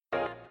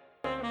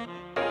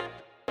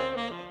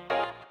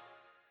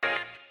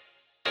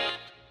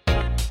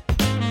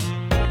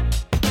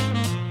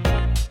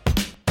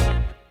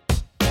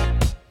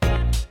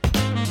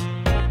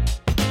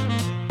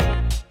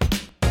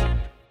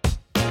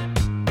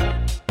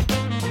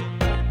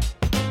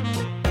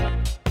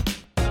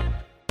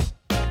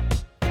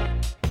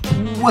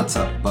What's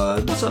up,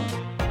 buds? What's up?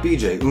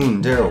 BJ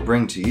and Daryl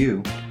bring to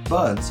you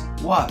Buds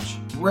Watch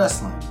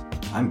Wrestling.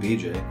 I'm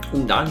BJ.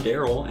 And I'm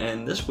Daryl,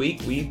 and this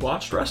week we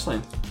watched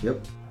wrestling. Yep.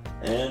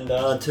 And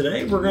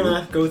today we're going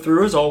to go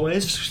through, as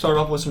always, start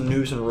off with some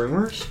news and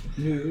rumors.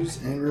 News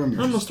and rumors.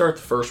 I'm going to start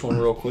the first one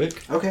real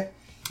quick. Okay.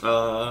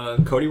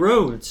 Cody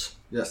Rhodes.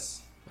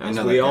 Yes. As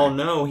we all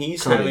know,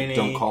 he's Cody,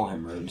 don't call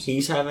him Rhodes.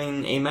 He's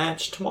having a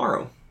match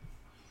tomorrow.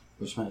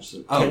 Which match is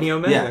it? Kenny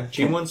Omega, yeah.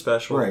 G1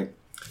 special. Right.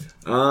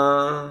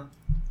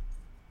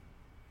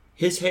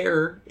 His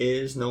hair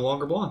is no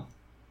longer blonde.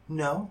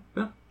 No.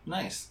 Yeah.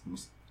 Nice.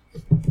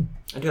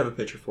 I do have a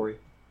picture for you.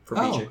 For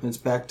Oh, BJ. it's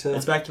back to...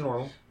 It's back to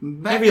normal.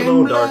 Back Maybe a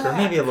little in darker. black.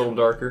 Maybe a little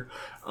darker.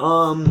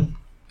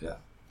 Yeah.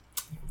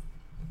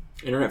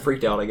 Internet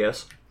freaked out, I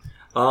guess.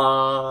 You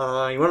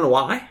want to know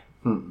why?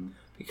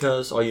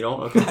 Because... Oh, you don't?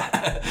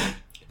 Okay.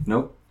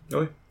 Nope.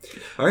 Okay.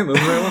 Alright,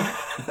 moving right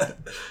along.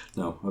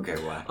 No. Okay,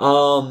 why?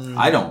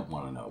 I I don't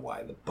want to know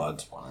why. The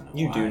buds want to know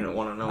You why. do not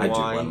want to know I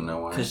why. do want to know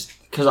why.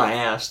 Because I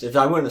asked. If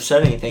I wouldn't have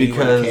said anything, you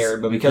wouldn't have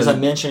cared. But because I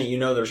mentioned it, you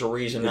know there's a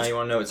reason. Now you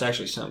want to know it's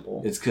actually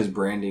simple. It's because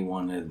Brandy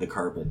wanted the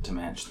carpet to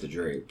match the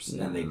drapes,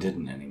 and they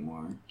didn't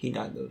anymore. He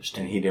dyed those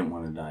too. And he didn't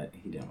want to dye.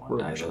 He didn't want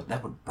to dye Sure. those.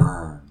 That would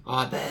burn.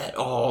 I bet.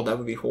 Oh, that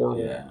would be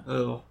horrible. Yeah.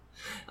 Oh.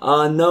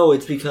 No,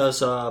 it's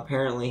because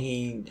apparently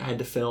he had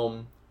to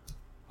film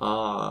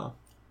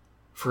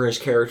for his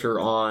character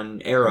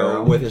on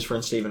Arrow with his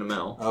friend Stephen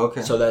Amell.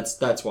 Okay. So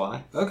that's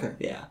why. Okay.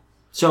 Yeah.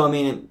 So, I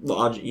mean, Yeah,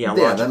 logically,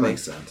 that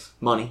makes sense.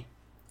 money.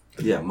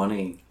 Yeah,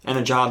 money. And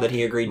a job that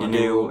he agreed Money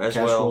to do as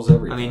cash well. rules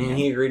everything, I mean, and man.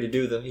 he agreed to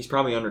do he's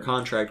probably under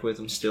contract with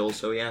him still,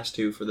 so he has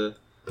to for the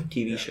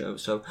TV show.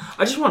 So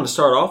I just wanted to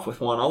start off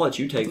with one. I'll let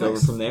you take over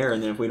from there,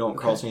 and then if we don't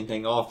cross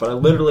anything off. But I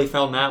literally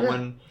found that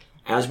one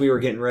as we were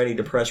getting ready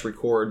to press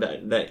record.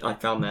 That I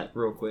found that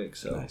real quick.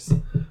 So Nice.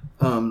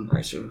 all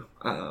right, so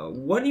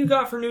what do you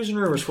got for news and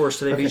rumors for us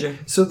today, BJ?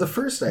 So the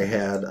first I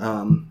had,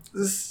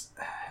 this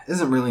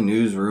isn't really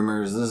news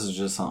rumors. This is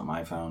just something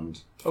I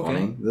found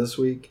funny this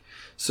week.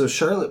 So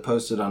Charlotte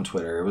posted on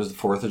Twitter. It was the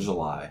 4th of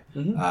July,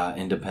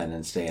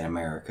 Independence Day in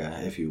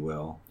America, if you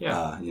will.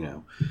 Yeah.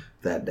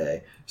 That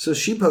day. So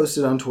she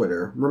posted on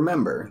Twitter,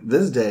 remember,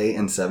 this day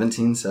in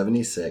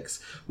 1776,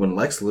 when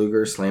Lex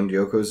Luger slammed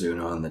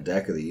Yokozuna on the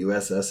deck of the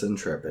USS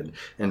Intrepid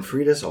and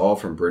freed us all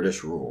from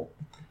British rule.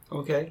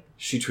 Okay.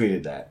 She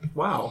tweeted that.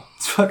 Wow.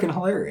 It's fucking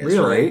hilarious,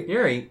 Really? right?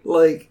 You're right.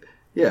 Like,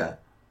 yeah.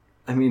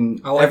 I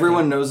mean, I like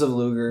everyone knows of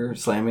Luger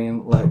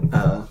slamming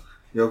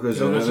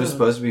Yokozuna. It was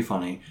supposed to be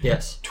funny.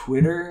 Yes.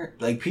 Twitter,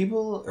 like,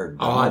 people are dumb.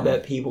 Oh, I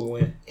bet people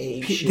went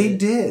shit. They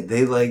did.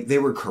 They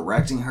were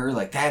correcting her.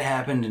 Like, that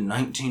happened in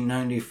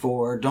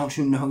 1994. Don't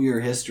you know your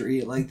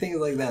history? Like,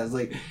 things like that. It's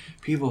like,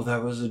 people,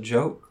 that was a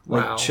joke.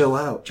 Like, Wow. chill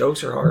out.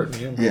 Jokes are hard,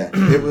 man. Yeah,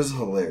 it was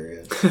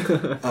hilarious.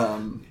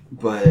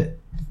 But,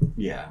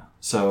 yeah.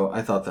 So,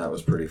 I thought that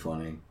was pretty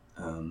funny.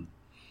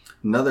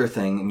 Another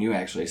thing, and you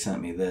actually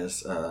sent me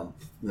this,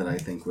 that I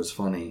think was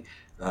funny,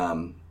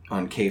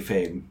 on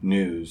Kayfabe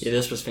News. Yeah,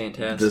 this was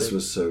fantastic. This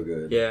was so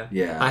good. Yeah.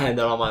 Yeah. I had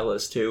that on my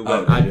list too,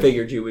 but Oh, I did you?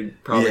 figured you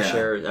would probably Yeah.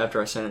 share it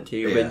after I sent it to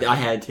you, Yeah. but I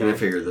had to. I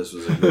figured this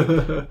was a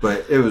good,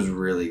 but it was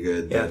really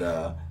good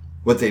that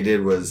what they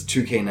did was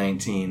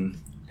 2K19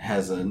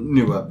 has a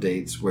new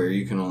updates where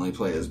you can only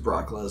play as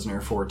Brock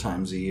Lesnar 4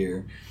 times a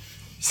year.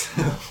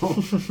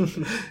 So,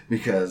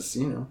 because,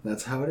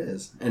 that's how it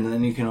is. And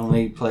then you can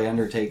only play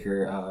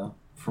Undertaker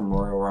from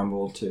Royal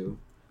Rumble to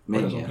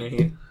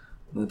Mania.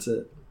 That's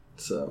it.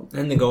 So,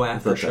 And the Go I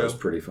After thought show. that was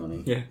pretty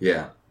funny. Yeah.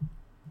 Yeah.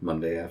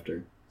 Monday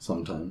after,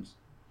 sometimes.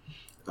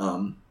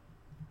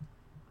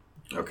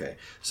 Okay.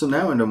 So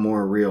now into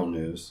more real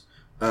news.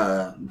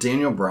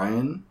 Daniel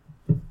Bryan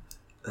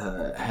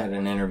had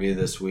an interview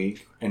this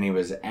week, and he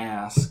was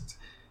asked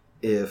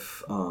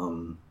if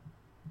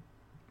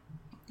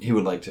he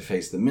would like to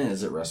face The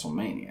Miz at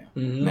WrestleMania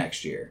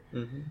next year.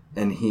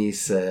 And he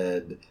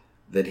said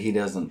that he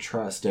doesn't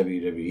trust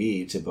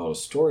WWE to build a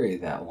story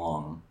that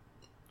long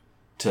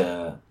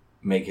to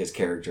make his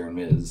character and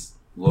Miz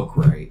look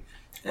right.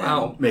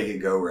 And make it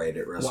go right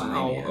at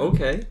WrestleMania. Wow,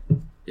 okay.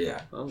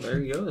 Yeah. Well, there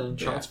you go then.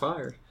 Shots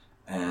fired.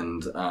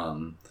 And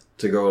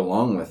to go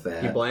along with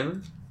that... You blame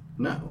him?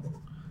 No.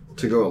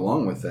 To go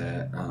along with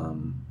that,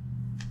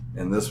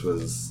 and this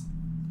was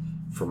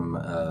from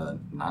a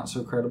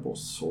not-so-credible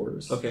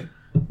source. Okay.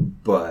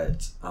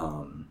 But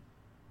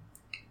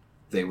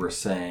they were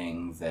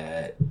saying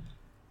that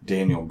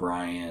Daniel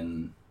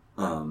Bryan,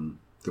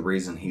 the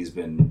reason he's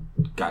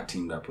got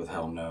teamed up with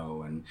Hell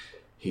No, and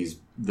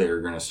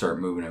they're going to start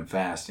moving him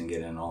fast and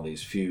get in all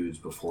these feuds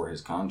before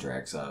his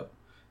contract's up,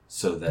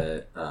 so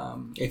that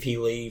if he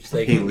leaves,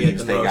 they can get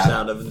the most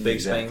out of the big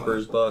exactly. bang for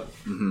his buck.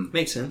 Mm-hmm.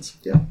 Makes sense.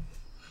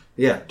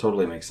 Yeah,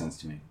 totally makes sense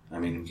to me. I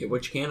mean, Get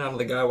what you can out of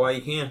the guy while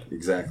you can.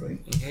 exactly.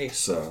 In case.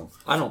 So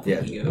I don't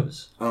think he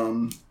goes.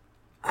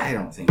 I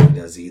don't think he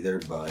does either,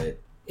 but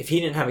If he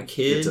didn't have a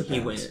kid, it he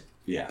depends. went.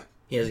 Yeah.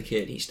 He has a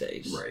kid, he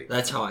stays. Right.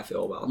 That's how I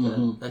feel about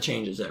that. That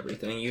changes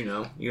everything. You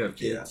have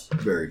kids. Yeah,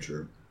 very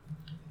true.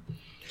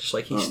 Just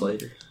like Heath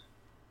Slater.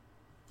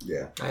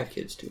 Yeah. I have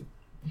kids too.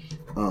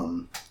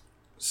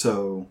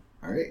 So,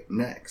 all right,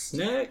 next.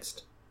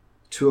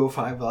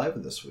 205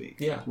 Live this week.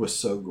 Yeah. Was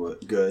so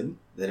good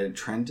that it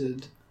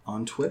trended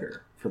on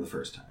Twitter for the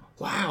first time.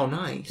 Wow,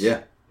 nice.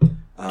 Yeah.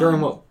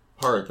 During what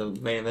part? The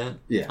main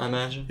event? Yeah. I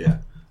imagine? Yeah.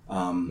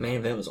 Main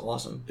event was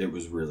awesome. It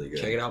was really good.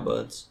 Check it out,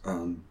 buds.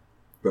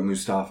 But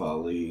Mustafa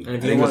Ali... And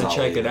if you want to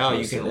check it out,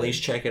 you can at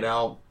least check it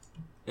out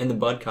in the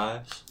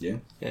Budkives. Yeah.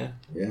 Yeah.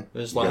 Yeah. It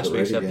was last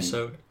week's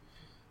episode.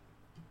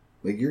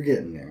 Like, you're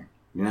getting there.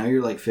 Now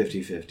you're like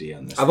 50-50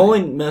 on this. I've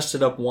only messed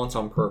it up once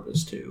on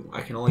purpose, too.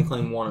 I can only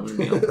claim one of them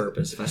to be on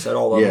purpose. If I said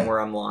all of them where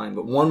I'm lying,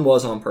 but one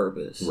was on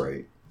purpose.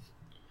 Right.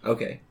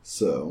 Okay.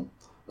 So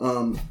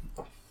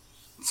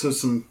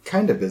some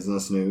kind of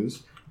business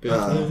news.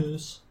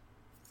 Business.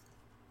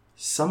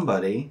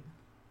 Somebody,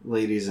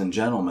 ladies and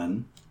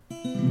gentlemen,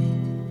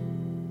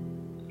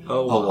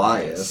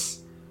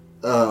 Elias,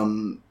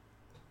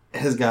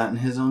 has gotten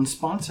his own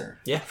sponsor.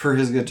 Yeah. For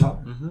his guitar.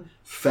 Mm-hmm.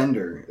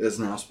 Fender is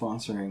now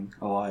sponsoring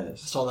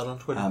Elias. I saw that on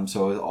Twitter.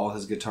 So all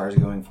his guitars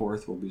going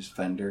forth will be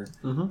Fender.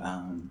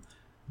 Mm-hmm.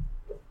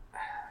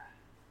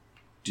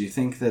 Do you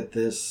think that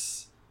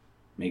this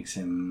makes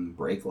him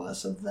break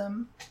less of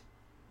them?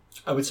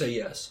 I would say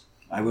yes.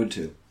 I would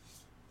too.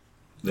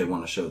 They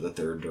want to show that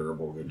they're a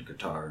durable, good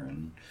guitar,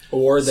 and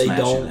or they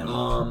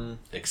don't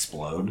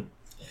explode.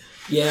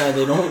 Yeah,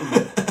 they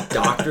don't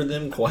doctor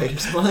them quite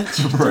as much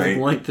to right. the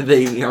point that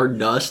they are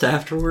dust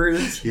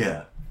afterwards.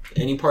 Yeah.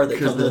 Any part that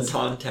comes in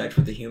contact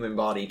with the human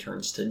body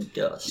turns to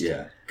dust.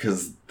 Yeah,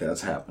 because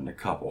that's happened a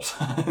couple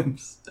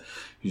times.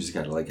 You just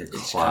got like a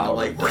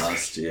cloud of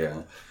dust.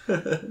 Yeah.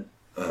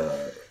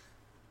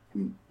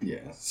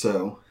 Yeah.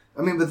 So,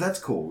 I mean, but that's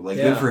cool. Like,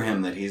 good for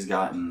him that he's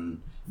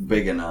gotten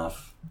big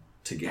enough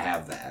to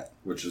have that,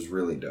 which is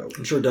really dope.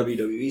 I'm sure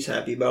WWE's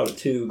happy about it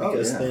too,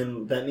 because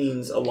then that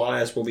means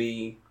Elias will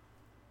be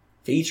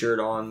featured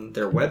on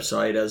their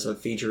website as a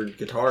featured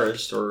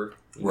guitarist or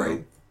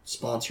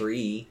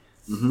sponsoree.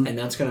 Mm-hmm. And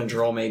that's going to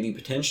draw maybe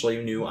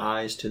potentially new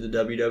eyes to the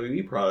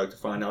WWE product to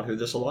find out who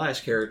this Elias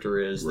character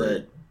is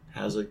that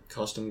has a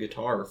custom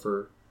guitar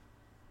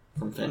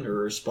from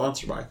Fender or is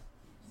sponsored by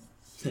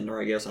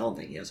Fender, I guess. I don't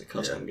think he has a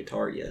custom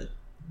guitar yet.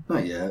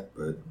 Not yet,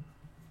 but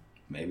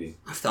maybe.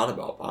 I've thought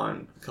about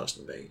buying a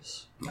custom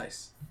bass.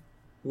 Nice.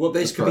 What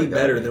bass could be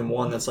better than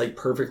one that's like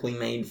perfectly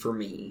made for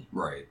me?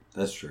 Right.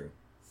 That's true.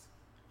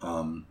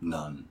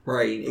 None.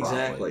 Right,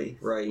 exactly.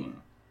 Right.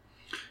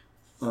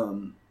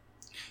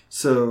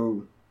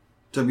 So,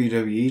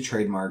 WWE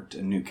trademarked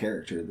a new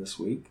character this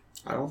week.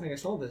 I don't think I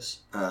saw this.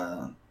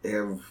 They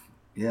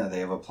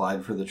have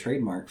applied for the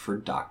trademark for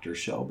Dr.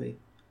 Shelby.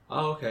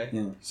 Oh, okay.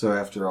 Yeah. So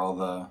after all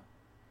the...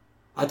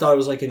 I thought it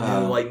was like a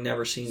new,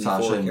 never seen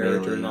before Sasha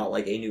character, Bailey. not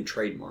like a new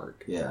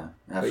trademark. Yeah.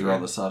 After all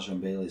the Sasha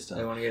and Bailey stuff.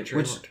 They want to get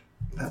trademarked.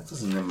 That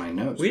wasn't in my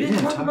notes. We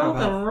didn't talk about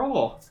that on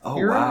Raw. Oh,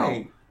 You're wow.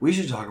 right. We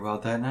should talk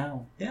about that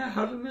now. Yeah,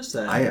 how did we miss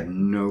that? I have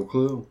no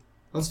clue.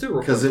 Let's do it real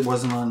because it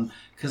wasn't on.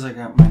 Because I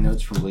got my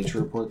notes from Bleacher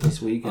Report this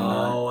week.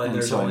 And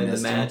there's only the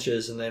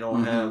matches, and they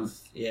don't have.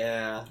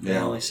 They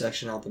only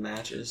section out the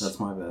matches. That's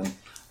my bad.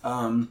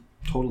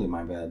 Totally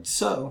my bad.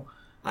 So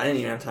I didn't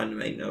even have time to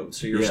make notes,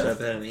 so you're a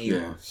step ahead of me.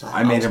 Yeah, so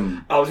I made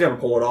him. I was gonna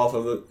pull it off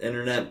of the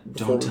internet.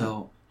 Don't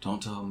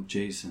tell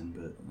Jason,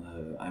 but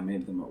I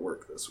made them at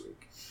work this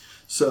week.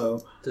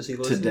 So does he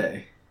listen?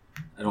 Today?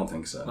 I don't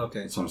think so.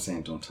 Okay, that's what I'm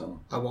saying. Don't tell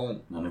him. I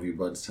won't. None of you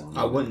buds tell him.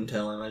 I wouldn't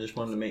tell him. I just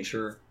wanted to make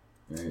sure.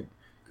 Right.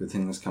 Good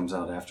thing this comes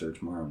out after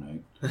tomorrow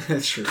night.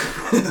 That's true.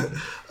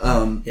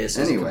 Yes.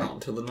 Anyway, come out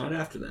until the night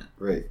after that.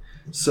 Right.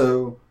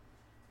 So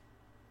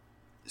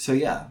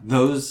yeah,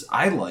 those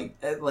I like.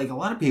 Like a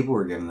lot of people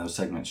were giving those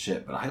segments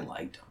shit, but I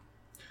liked them.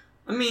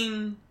 I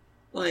mean,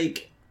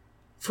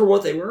 for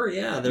what they were,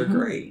 they're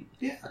great.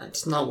 Yeah,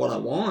 it's not what I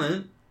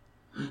want.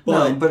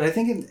 But I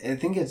think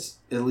it's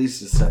at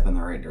least a step in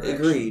the right direction.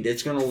 Agreed.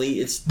 It's gonna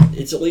lead.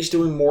 It's at least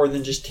doing more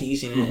than just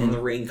teasing it in the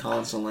ring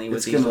constantly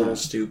with these little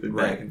stupid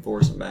back and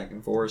forth.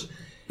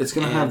 It's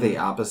gonna have the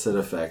opposite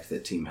effect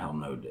that Team Hell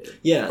No did.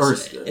 Yeah, or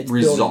it's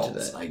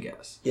results, I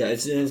guess. Yeah,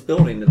 it's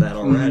building to that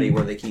already,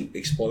 where they keep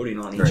exploding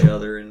on each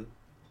other and.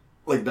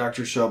 Like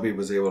Dr. Shelby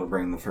was able to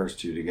bring the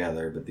first two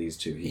together, but these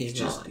two he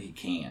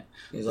can't.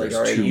 He's like,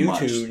 all right, you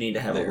two need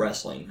to have a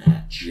wrestling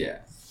match.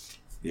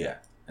 Yeah.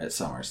 At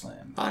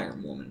SummerSlam.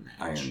 Iron Woman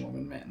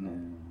match. No.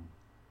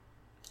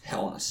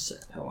 Hell in a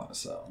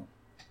Cell.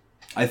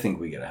 I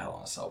think we get a Hell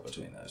in a Cell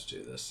between those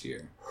two this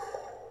year.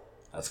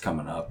 That's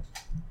coming up.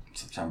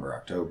 September,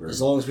 October. As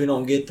long as we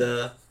don't get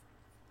the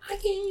I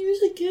can't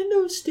use a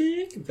kendo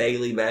stick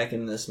Bailey back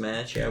in this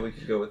match, we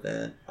could go with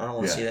that. I don't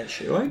want to see that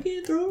shit. I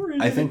can't throw her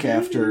in. I think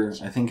after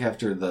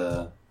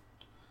the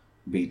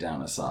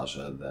beatdown of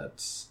Sasha,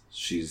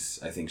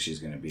 I think she's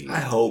gonna be.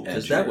 I hope,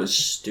 because that was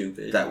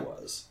stupid. That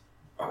was.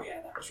 Oh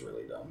yeah, that was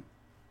really dumb.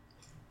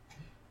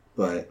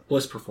 But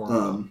let's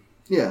perform.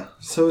 Yeah,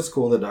 so it's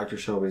cool that Dr.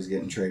 Shelby's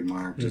getting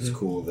trademarked. Mm-hmm. It's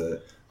cool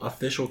that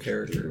official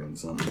character doing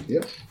something.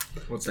 Yep.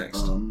 What's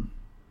next?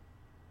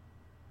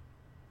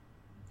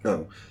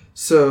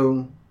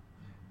 So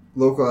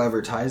local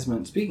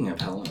advertisement. Speaking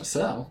of Hell in a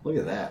Cell, look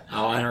at that.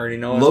 Oh, I already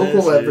know what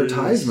Local this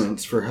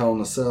advertisements for Hell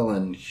in a Cell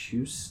in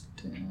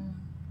Houston.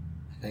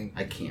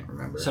 I can't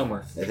remember.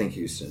 Somewhere. I think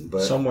Houston,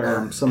 but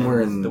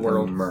somewhere in the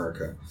world,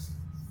 America.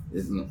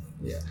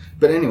 Yeah.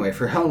 But anyway,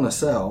 for Hell in a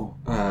Cell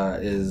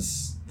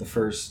is the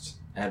first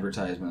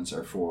advertisements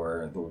are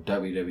for the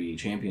WWE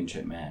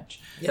Championship match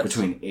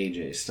between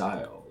AJ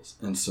Styles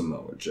and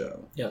Samoa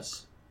Joe.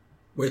 Yes.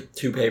 With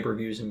 2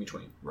 pay-per-views in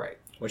between. Right.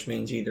 Which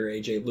means either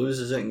AJ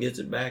loses it and gets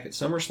it back at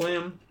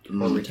SummerSlam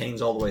or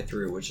retains all the way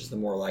through, which is the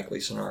more likely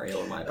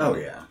scenario in my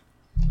opinion.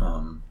 Oh,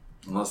 yeah.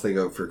 Unless they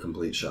go for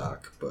complete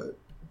shock, but...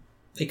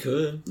 They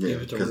could. Yeah,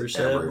 give it to because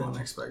Rusev. everyone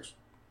expects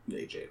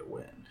AJ to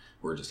win.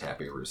 We're just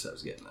happy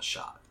Rusev's getting the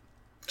shot.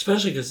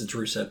 Especially because it's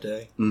Rusev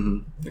Day.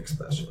 Mm-hmm.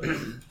 Especially.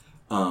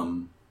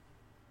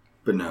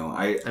 But no,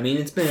 I mean,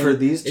 it's been... For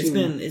these two...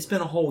 It's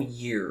been a whole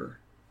year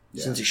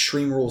since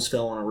Extreme Rules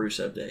fell on a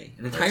Rusev Day.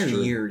 An entire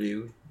year,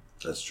 dude.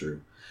 That's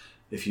true.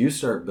 If you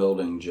start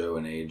building Joe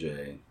and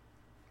AJ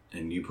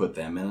and you put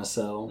them in a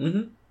cell,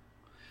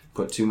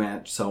 put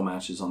 2 cell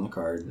matches on the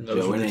card,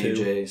 Joe and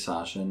AJ,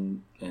 Sasha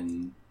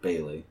and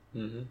Bayley,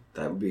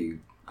 that would be...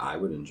 I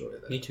would enjoy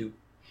that. Me too.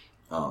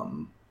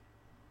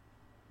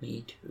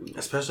 Me too.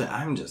 Especially,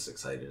 I'm just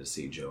excited to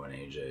see Joe and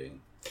AJ.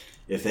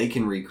 If they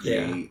can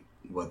recreate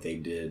what they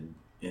did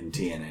in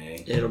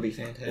TNA, it'll be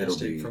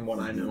fantastic from what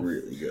I know.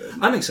 Really good.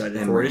 I'm excited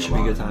for it. It should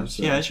be good times.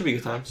 So. Yeah, it should be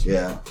good times.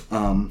 Yeah.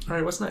 All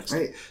right, what's next?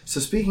 Right. So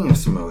speaking of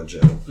Samoa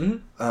Joe,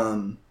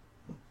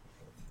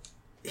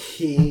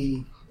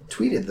 he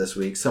tweeted this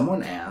week,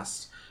 someone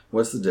asked,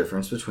 what's the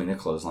difference between a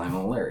clothesline and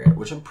a lariat?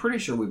 Which I'm pretty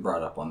sure we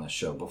brought up on this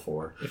show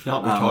before. If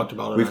not, we've talked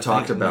about it. We've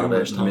talked about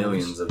it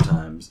millions of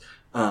times.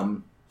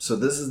 So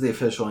this is the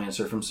official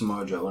answer from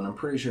Samoa Joe, and I'm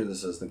pretty sure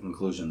this is the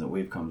conclusion that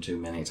we've come to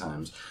many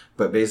times.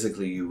 But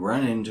basically, you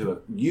run into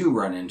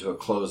a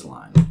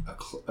clothesline.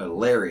 A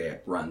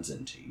lariat runs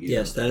into you.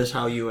 Yes, that is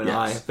how you and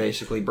I have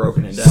basically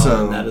broken it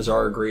down, and that is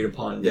our agreed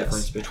upon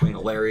difference between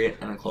a lariat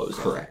and a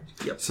clothesline. Correct.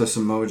 Yep. So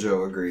Samoa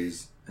Joe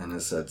agrees and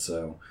has said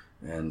so,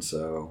 and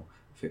so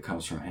if it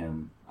comes from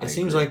him, it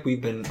seems like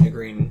we've been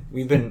agreeing.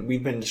 We've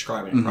been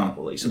describing it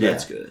properly, so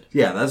that's good.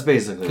 Yeah, that's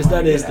basically because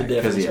that is the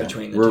difference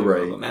between the two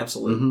of them.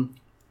 Absolutely. Mm-hmm.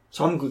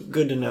 So I'm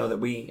good to know that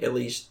we at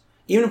least,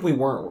 even if we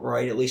weren't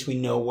right, at least we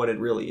know what it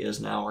really is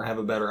now, or have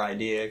a better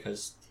idea.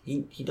 Because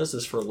he does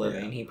this for a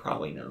living, he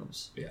probably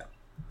knows. Yeah.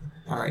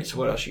 All right. So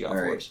what else you got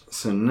for us?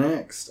 So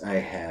next I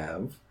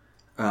have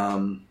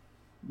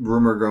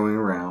rumor going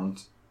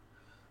around.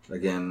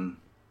 Again,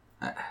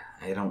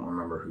 I don't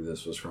remember who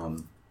this was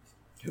from.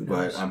 Who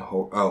knows?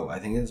 But I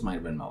think this might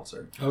have been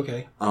Meltzer.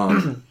 Okay.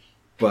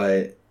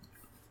 But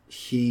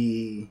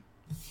the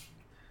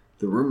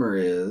rumor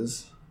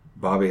is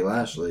Bobby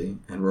Lashley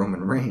and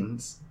Roman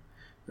Reigns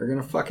are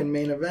gonna fucking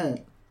main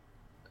event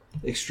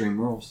Extreme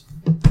Rules.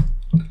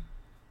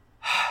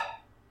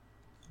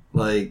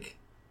 Like,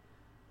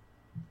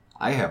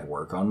 I have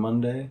work on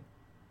Monday.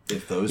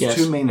 If those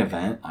two main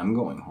event, I'm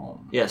going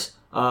home. Yes.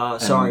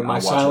 Sorry, my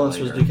silence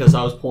was because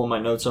I was pulling my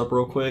notes up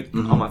real quick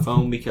on my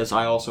phone because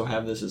I also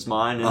have this as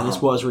mine, and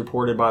this was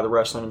reported by the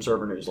Wrestling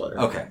Observer newsletter.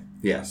 Okay.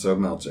 Yeah, so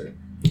Meltzer.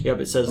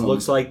 Yep, it says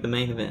looks like the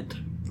main event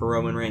for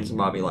Roman Reigns and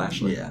Bobby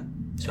Lashley. Yeah.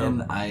 So.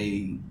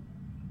 And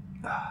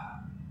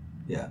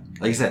yeah,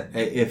 like I said,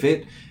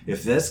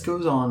 if this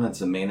goes on,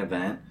 it's a main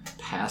event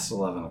past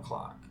 11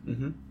 o'clock.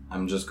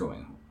 I'm just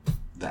going home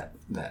that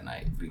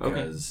night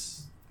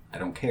because I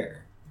don't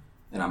care,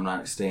 and I'm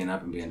not staying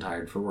up and being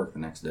tired for work the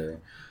next day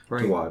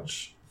to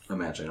watch a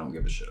match I don't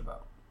give a shit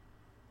about.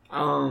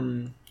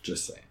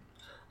 Just saying.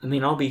 I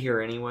mean, I'll be here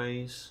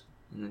anyways.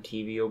 And the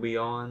TV will be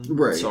on,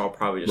 so I'll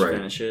probably just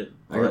finish it.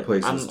 I got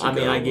places to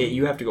go. I get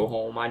you have to go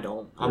home. I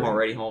don't. I'm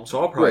already home, so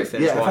I'll probably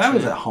finish watching it. If I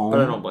was at home,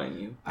 but I don't blame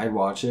you. I'd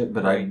watch it,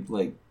 but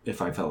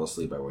if I fell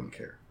asleep, I wouldn't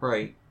care.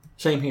 Right.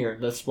 Same here.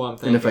 That's what I'm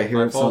thinking. And if I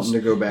hear something to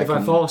go back, if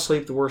I fall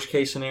asleep, the worst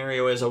case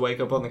scenario is I wake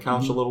up on the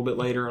couch a little bit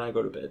later and I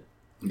go to bed.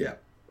 Yeah.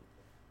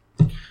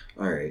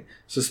 All right.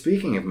 So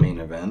speaking of main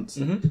events,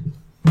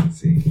 let's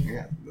see.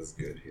 Yeah, that's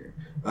good here.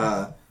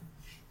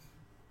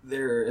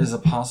 There is a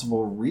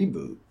possible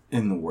reboot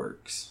in the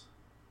works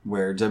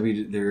where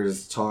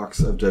there's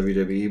talks of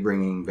WWE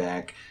bringing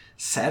back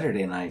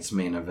Saturday night's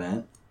main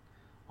event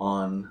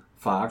on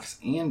Fox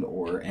and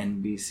or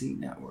NBC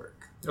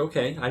Network.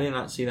 Okay, I did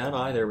not see that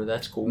either, but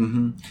that's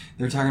cool.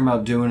 They're talking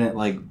about doing it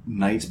like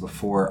nights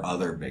before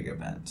other big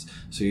events.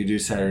 So you do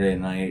Saturday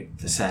night,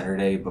 the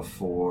Saturday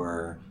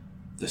before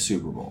the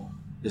Super Bowl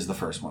is the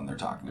first one they're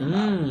talking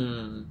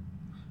about.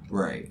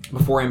 Right.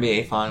 Before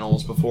NBA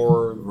Finals,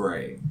 before...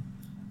 Right.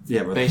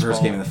 Yeah, but the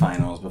first game of the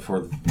finals, before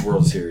the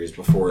World Series,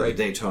 before the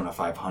Daytona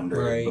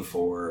 500,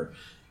 before,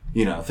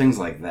 things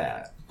like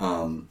that.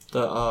 What's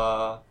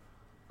the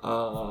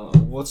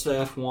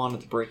F1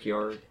 at the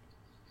Brickyard?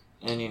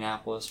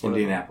 Indianapolis.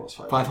 Indianapolis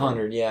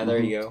 500, yeah, there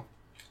you go.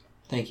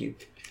 Thank you.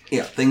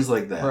 Yeah, things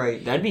like that.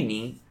 Right, that'd be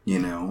neat.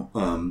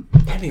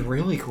 That'd be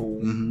really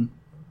cool.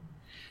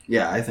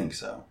 Yeah, I think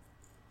so.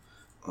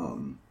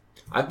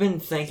 I've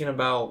been thinking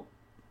about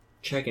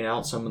checking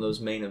out some of those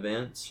main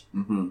events.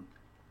 Mm-hmm.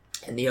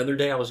 And the other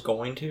day I was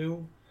going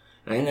to,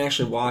 and I didn't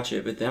actually watch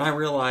it, but then I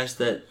realized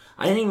that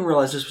I didn't even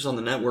realize this was on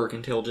the network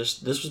until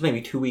this was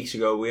maybe 2 weeks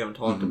ago. We haven't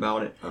talked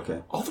about it. Okay.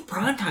 All the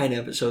primetime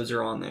episodes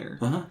are on there.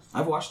 Uh-huh.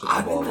 I've watched it.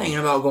 I've been thinking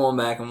about going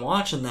back and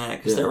watching that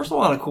because there was a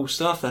lot of cool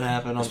stuff that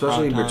happened on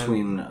especially primetime.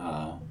 between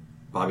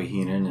Bobby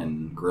Heenan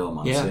and Gorilla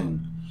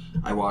Monsoon.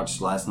 I watched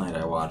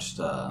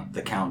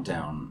the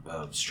countdown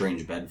of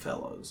Strange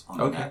Bedfellows on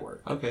the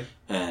network. Okay.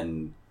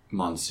 And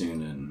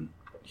Monsoon and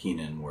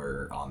Heenan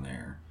were on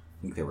there.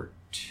 I think they were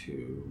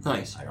 2.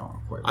 Nice. I don't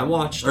quite remember. I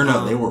watched... Or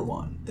no, they were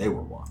 1. They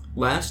were 1.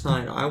 Last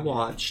night I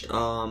watched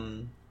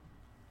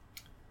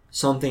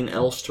Something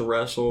Else to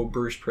Wrestle,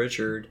 Bruce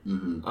Pritchard.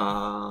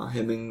 Mm-hmm.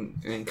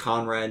 Him and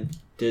Conrad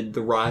did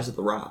The Rise of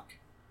the Rock.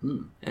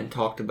 And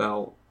talked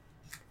about...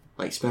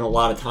 spent a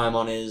lot of time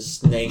on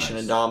his Nation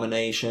of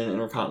Domination,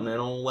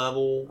 Intercontinental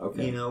level,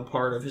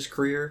 part of his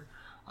career.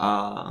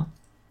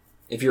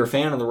 If you're a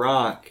fan of The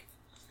Rock,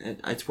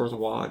 it's worth a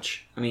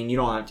watch. I mean, you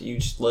don't have to. You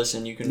just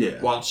listen. You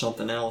can watch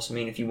something else. I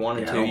mean, if you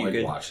wanted to, you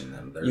could watching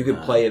them. You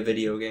could play a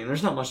video game.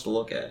 There's not much to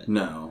look at.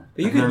 No,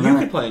 but you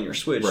could play on your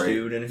Switch,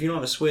 dude. And if you don't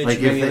have a Switch,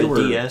 maybe you have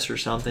a DS or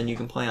something. You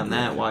can play on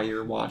that while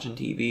you're watching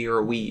TV or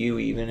a Wii U,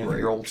 even if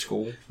you're old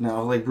school.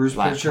 No, Bruce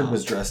Pritchard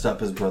was dressed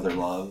up as Brother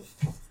Love.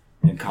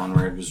 And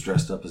Conrad was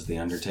dressed up as The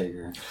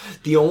Undertaker.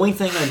 The only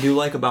thing I do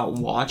like about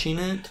watching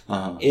it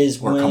is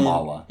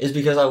Kamala. Is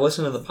because I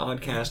listen to the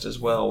podcast as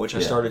well, which I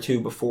started to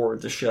before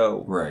the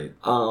show. Right.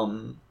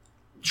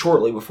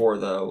 Shortly before,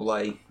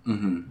 though,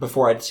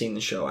 before I'd seen the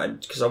show.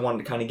 Because I wanted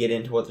to kind of get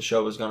into what the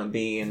show was going to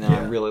be, and then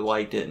I really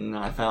liked it, and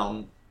I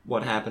found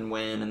what happened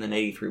when, and then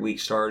 83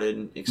 Weeks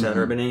started,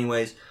 etc. But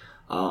anyways...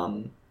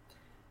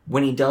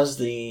 when he does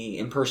the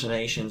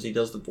impersonations, he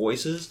does the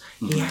voices,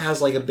 he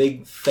has a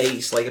big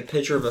face, a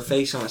picture of a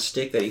face on a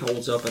stick that he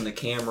holds up in the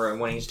camera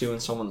when he's doing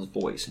someone's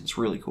voice. It's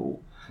really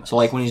cool. Nice. So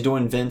when he's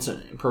doing Vince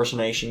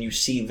impersonation, you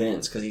see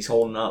Vince because he's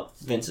holding up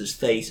Vince's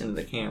face into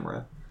the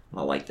camera.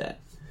 I like that.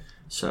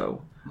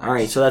 So,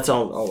 alright, so that's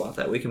all about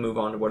that. We can move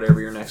on to whatever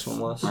your next one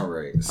was.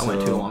 Alright. I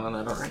went too long on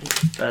that already.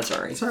 That's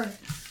alright. It's alright.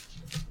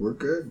 We're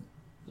good.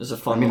 It was a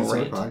fun little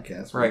rant. It's our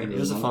podcast. Right, it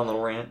was a fun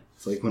little rant.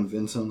 It's like when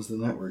Vince owns the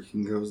network, he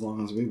can go as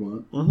long as we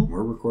want.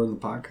 We're recording the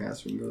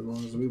podcast, we can go as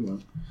long as we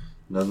want.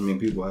 Doesn't mean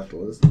people have to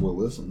listen. We'll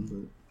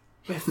listen,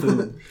 but...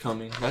 food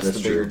coming. That's the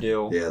bigger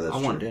deal. Yeah, that's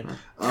true. I want dinner.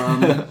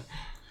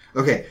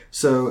 Okay,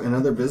 so in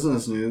other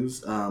business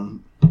news,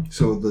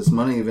 so this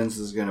money Vince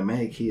is going to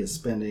make, he is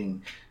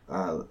spending...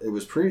 it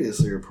was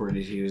previously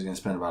reported he was going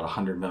to spend about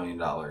 $100 million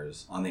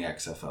on the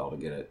XFL to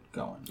get it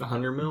going.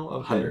 100 mil?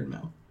 Okay. 100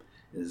 mil.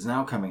 It is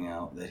now coming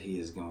out that he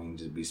is going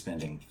to be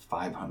spending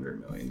 $500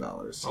 million to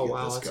get this going.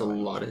 That's a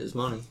lot of his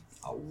money.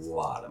 A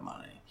lot of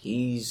money.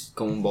 He's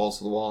going balls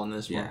to the wall in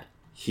this one.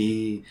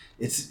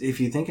 If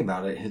you think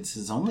about it, it's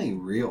his only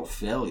real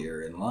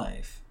failure in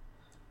life.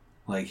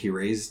 He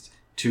raised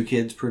 2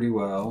 kids pretty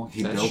well.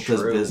 He built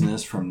his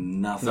business from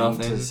nothing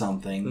to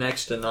something.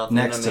 Next to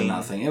nothing.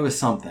 Nothing. It was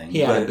something. He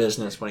had a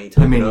business when he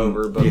took it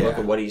over, but look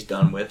at what he's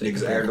done with it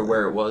compared to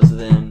where it was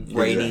then.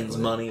 Ratings,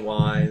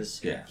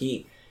 money-wise. Yeah.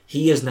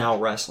 He is now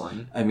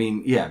wrestling. I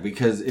mean,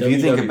 because if you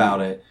think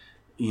about it,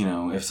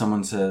 if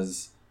someone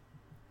says,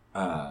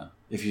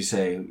 if you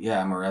say,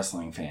 I'm a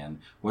wrestling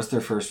fan, what's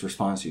their first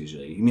response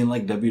usually? You mean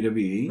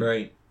WWE?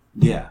 Right.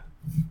 Yeah.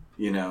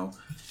 They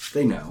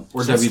know.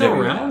 Or WWF. Still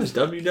around? Is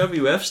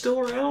WWF still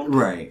around?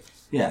 Right.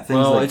 Yeah,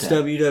 things like it's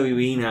that.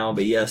 WWE now,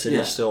 but yes, it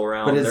is still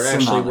around. But they're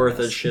actually worth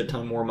a shit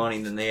ton more money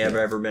than they have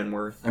ever been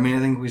worth. I mean, I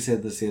think we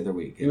said this the other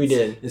week. We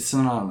did. It's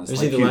synonymous. It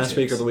was either last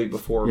week or the week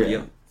before.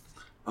 Yeah.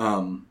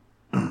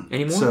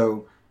 Any more?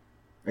 So,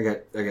 I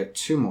got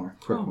 2 more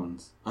quick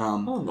ones.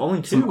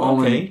 Only 2?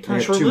 Okay. Kind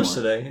of short list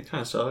today. It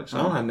kind of sucks.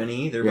 I don't have many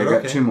either, but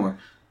I got 2 more.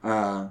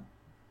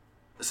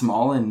 Some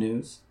All-In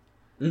news.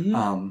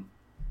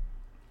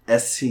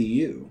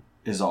 SCU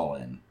is All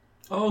In.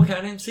 Oh, okay.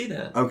 I didn't see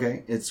that.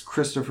 Okay. It's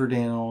Christopher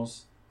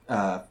Daniels,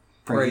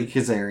 Frankie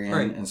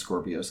Kazarian, and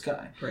Scorpio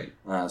Sky. Right.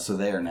 So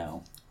they are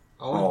now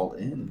all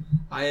in.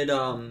 I had,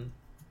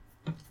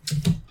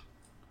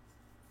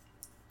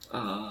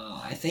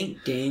 I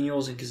think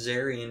Daniels and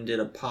Kazarian did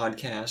a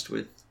podcast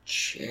with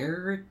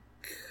Jericho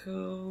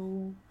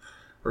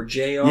or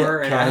JR,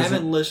 and I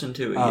haven't listened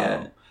to it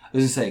yet. I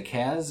was going to say,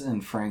 Kaz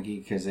and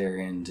Frankie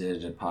Kazarian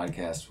did a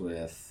podcast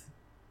with,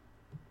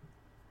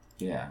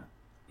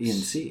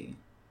 ENC.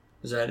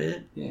 Is that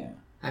it? Yeah.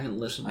 I haven't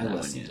listened to that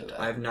one yet.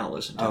 I have not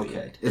listened to it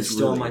yet. It's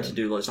still really on my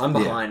to-do list. I'm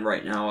behind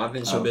right now. I've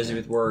been so busy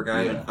with work.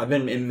 I've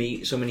been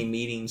in so many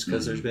meetings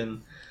because there's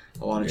been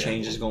a lot of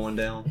changes going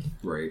down.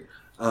 Right.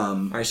 All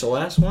right, so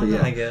last one,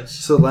 I guess.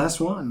 So last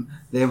one,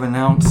 they have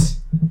announced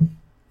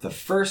the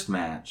first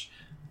match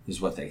is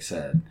what they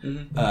said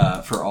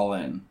for All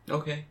In.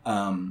 Okay.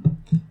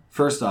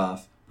 First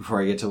off,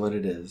 before I get to what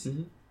it is,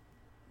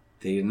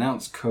 they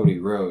announced Cody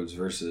Rhodes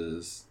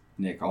versus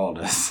Nick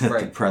Aldis at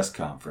the press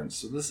conference.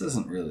 So this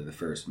isn't really the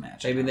first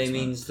match. Maybe they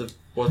means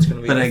what's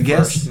going to be the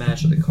first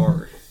match of the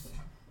card.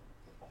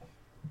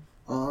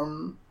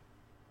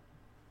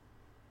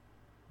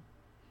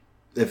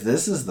 if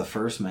this is the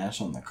first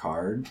match on the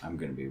card, I'm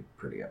going to be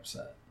pretty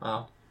upset.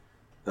 Wow.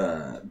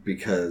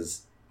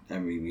 Because, I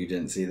mean, you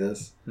didn't see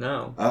this?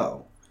 No.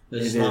 Oh.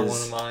 This is not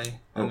one of my...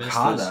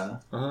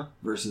 Okada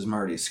versus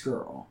Marty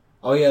Scurll.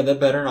 Oh, yeah, that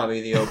better not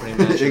be the opening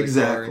match.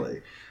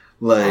 Exactly.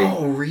 Like,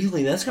 oh,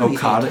 really? That's going to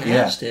be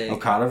fantastic. Yeah,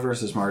 Okada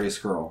versus Marty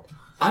Scurll.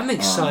 I'm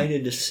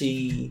excited to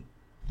see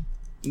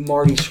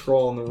Marty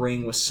Scurll in the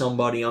ring with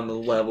somebody on the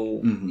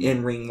level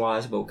in-ring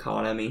wise of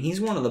Okada. I mean, he's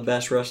one of the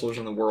best wrestlers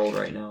in the world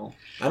right now.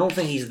 I don't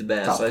think he's the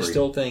best. I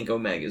still think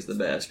Omega's the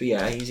best. But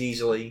yeah, he's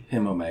easily...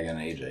 Him, Omega, and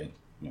AJ.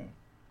 Yeah.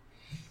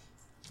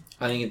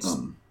 I think it's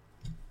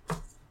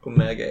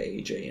Omega,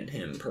 AJ, and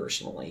him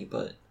personally,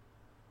 but...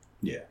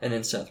 Yeah. And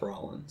then Seth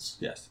Rollins.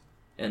 Yes.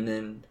 And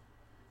then...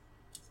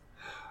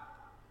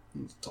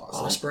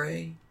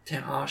 Ospreay?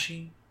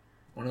 Tanahashi?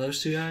 One of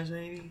those two guys,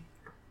 maybe?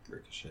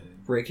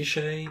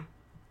 Ricochet?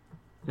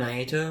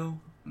 Naito?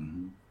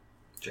 Mm-hmm.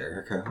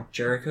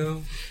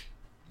 Jericho?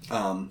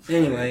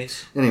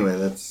 Anyways. Anyway,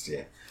 that's...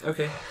 Yeah.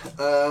 Okay.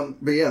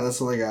 But yeah,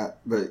 that's all I got.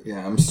 But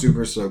yeah, I'm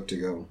super stoked to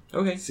go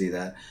see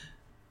that.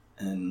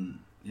 And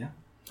yeah.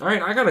 All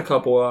right, I got a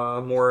couple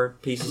more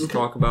pieces to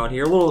talk about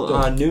here. A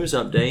little news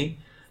update.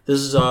 This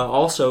is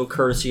also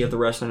courtesy of the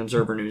Wrestling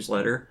Observer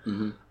newsletter.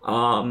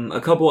 Mm-hmm. A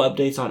couple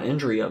updates on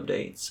injury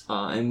updates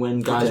and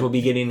when guys will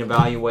be getting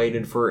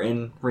evaluated for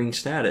in-ring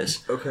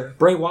status. Okay.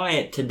 Bray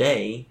Wyatt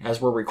today,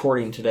 as we're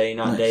recording today,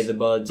 not day the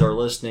buds are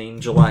listening,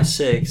 July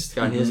 6th,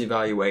 got his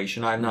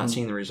evaluation. I have not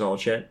seen the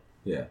results yet.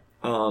 Yeah.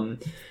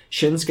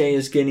 Shinsuke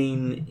is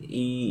getting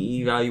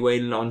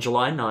evaluated on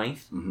July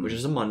 9th, which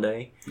is a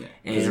Monday. Yeah,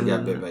 because he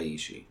got bit by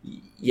Ishii.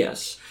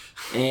 Yes.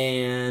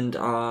 And,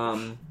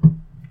 well,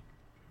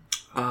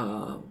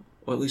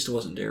 at least it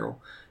wasn't Daryl.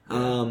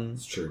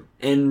 It's true.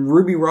 And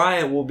Ruby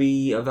Riott will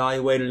be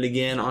evaluated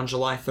again on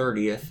July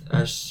 30th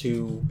as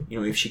to,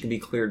 if she can be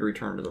cleared to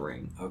return to the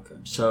ring. Okay.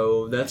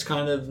 So that's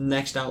kind of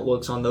next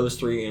outlooks on those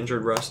three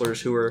injured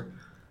wrestlers who are...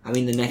 I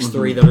mean, the next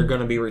three that are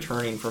going to be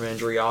returning from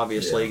injury,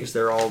 obviously, because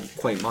they're all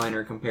quite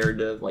minor compared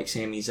to, like,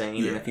 Sami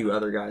Zayn and a few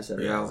other guys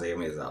that are out. Yeah,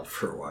 Sami's out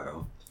for a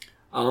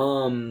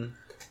while.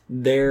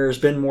 There's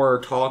been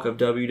more talk of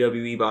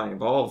WWE buying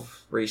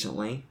Evolve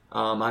recently.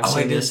 I've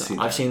seen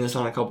this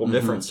on a couple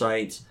different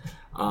sites.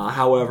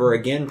 However,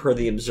 again, per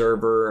the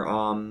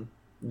Observer,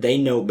 they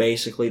note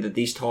basically that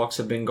these talks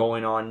have been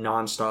going on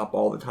nonstop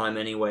all the time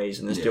anyways,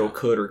 and this deal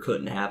could or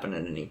couldn't happen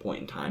at any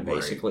point in time,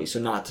 basically. Right. So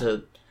not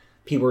to...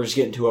 People are just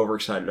getting too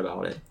overexcited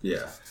about it.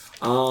 Yeah.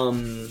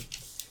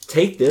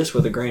 Take this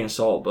with a grain of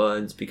salt,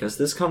 buds, because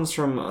this comes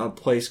from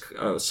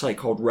a site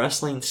called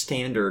Wrestling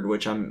Standard,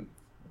 which I'm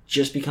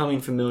just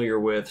becoming familiar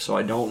with, so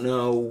I don't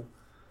know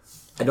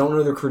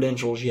their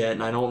credentials yet,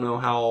 and I don't know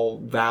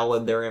how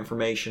valid their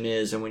information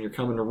is, and when you're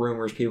coming to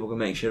rumors, people can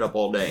make shit up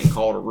all day and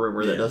call it a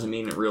rumor. That doesn't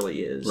mean it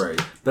really is. Right.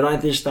 But I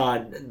just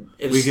thought...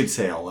 we could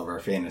say all of our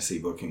fantasy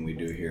booking we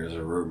do here is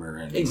a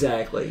rumor.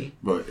 Exactly.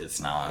 But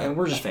it's not. And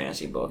we're just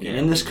fantasy booking. Yeah,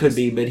 and this could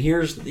be, but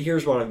here's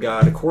what I've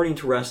got. According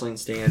to Wrestling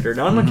Standard,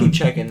 I'm going to keep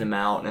checking them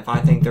out, and if I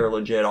think they're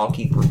legit, I'll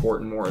keep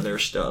reporting more of their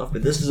stuff.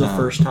 But this is the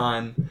first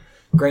time...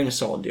 grain of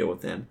salt deal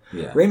with them.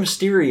 Yeah. Rey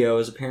Mysterio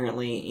has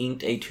apparently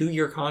inked a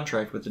 2-year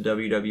contract with the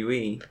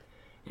WWE,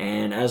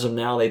 and as of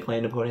now, they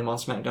plan to put him on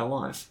SmackDown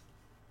Live.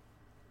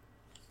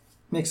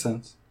 Makes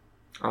sense.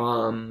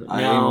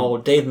 Now,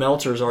 Dave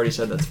Meltzer's already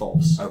said that's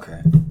false.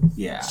 Okay.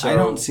 Yeah, so, I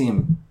don't see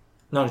him...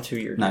 Not a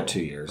 2-year deal. Not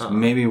 2 years.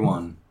 Maybe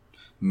one.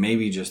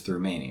 Maybe just through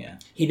Mania.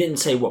 He didn't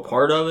say what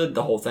part of it.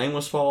 The whole thing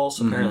was false.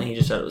 Apparently, he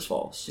just said it was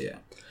false. Yeah.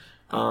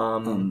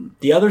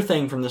 The other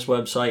thing from this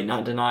website,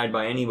 not denied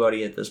by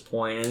anybody at this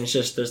point, and it's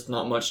just there's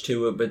not much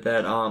to it, but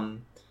that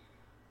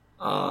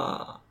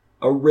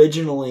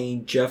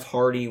originally Jeff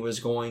Hardy was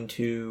going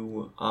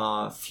to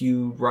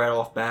feud right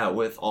off bat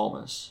with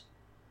Almas.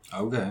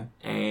 Okay.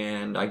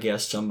 And I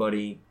guess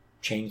somebody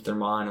changed their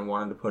mind and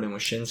wanted to put him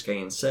with Shinsuke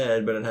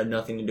instead, but it had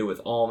nothing to do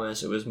with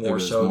Almas. It was more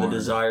the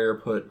desire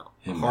to put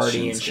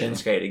Hardy and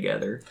Shinsuke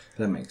together.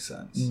 That makes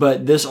sense.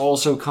 But this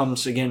also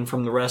comes again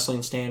from the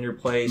Wrestling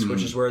Standard place,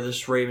 which is where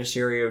this Rey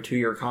Mysterio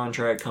 2-year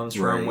contract comes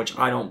from, which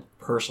I don't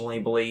personally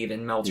believe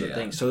in Meltzer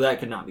things, so that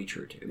could not be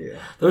true too. Yeah.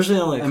 Those are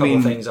the only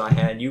couple things I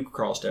had. You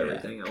crossed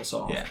everything else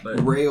off. Yeah. But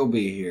Rey will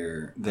be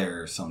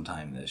there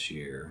sometime this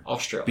year.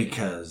 Australia.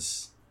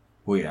 Because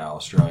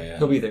Australia.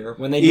 He'll be there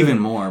when they even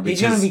more.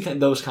 He's going to be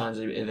those kinds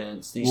of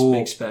events, these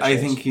big specials. I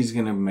think he's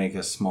going to make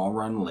a small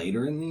run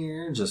later in the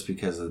year, just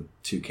because of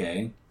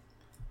 2K.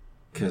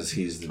 Because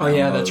he's the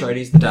that's right.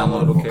 He's the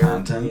downloadable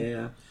content.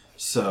 Yeah.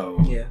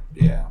 So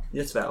yeah,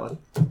 it's valid.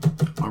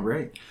 All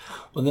right.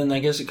 Well, then I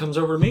guess it comes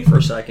over to me for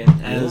a second,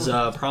 as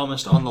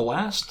promised on the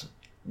last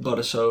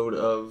episode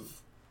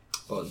of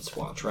Bud's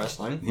Watch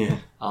Wrestling. Yeah.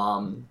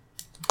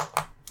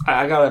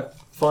 I got a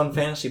fun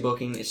fantasy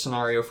booking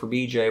scenario for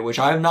BJ, which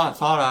I have not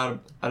thought out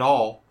at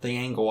all, the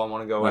angle I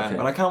want to go at,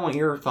 but I kind of want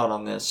your thought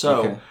on this.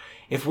 So,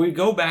 if we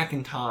go back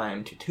in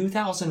time to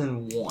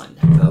 2001.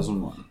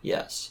 2001.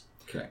 Yes.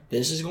 Okay.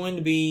 This is going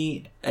to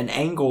be an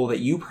angle that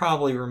you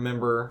probably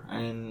remember,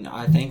 and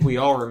I think we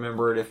all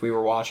remember it if we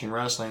were watching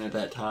wrestling at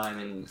that time,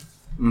 and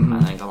Mm-hmm.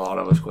 I think a lot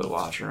of us quit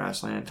watching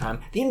wrestling at the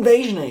time. The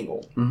invasion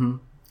angle. Mm-hmm.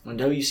 When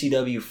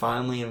WCW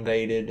finally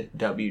invaded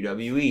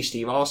WWE,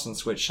 Steve Austin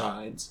switched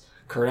sides.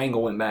 Kurt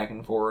Angle went back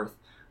and forth.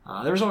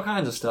 There was all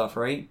kinds of stuff,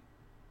 right?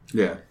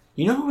 Yeah.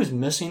 You know who was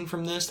missing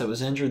from this that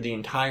was injured the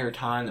entire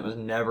time that was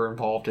never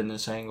involved in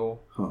this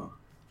angle? Huh.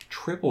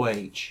 Triple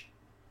H.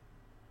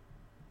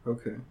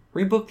 Okay.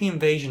 Rebook the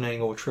invasion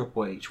angle with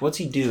Triple H. What's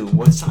he do?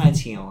 What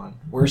side's he on?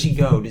 Where's he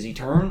go? Does he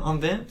turn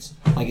on Vince?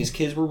 Like his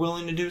kids were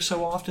willing to do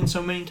so often,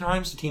 so many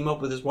times, to team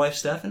up with his wife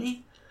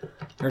Stephanie?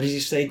 Or does he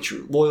stay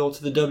loyal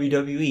to the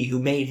WWE, who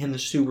made him the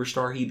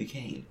superstar he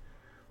became?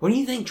 What do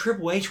you think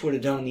Triple H would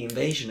have done in the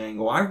invasion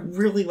angle? I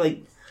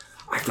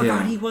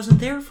forgot he wasn't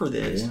there for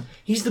this. Yeah.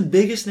 He's the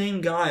biggest name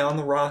guy on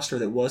the roster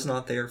that was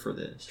not there for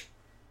this.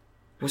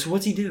 So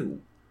what's he do?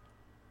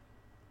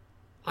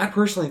 I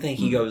personally think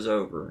he goes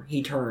over.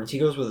 He turns. He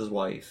goes with his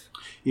wife.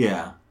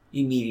 Yeah.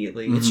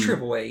 Immediately. Mm-hmm. It's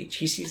Triple H.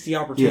 He sees the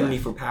opportunity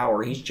for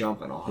power. He's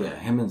jumping on it. Yeah,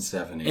 him and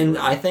Stephanie. And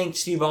I think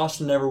Steve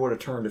Austin never would have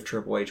turned if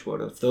Triple H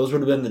would have. Those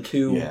would have been the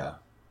two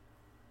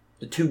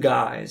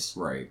guys.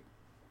 Right.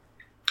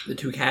 The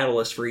two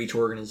catalysts for each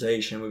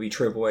organization would be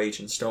Triple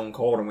H and Stone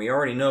Cold. And we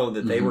already know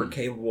that they were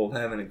capable of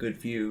having a good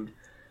feud.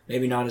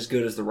 Maybe not as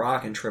good as The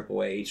Rock and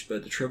Triple H,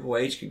 but the Triple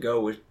H could go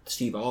with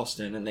Steve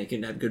Austin and they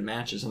could have good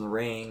matches in the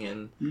ring.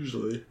 And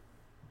usually.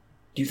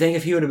 Do you think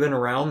if he would have been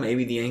around,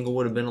 maybe the angle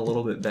would have been a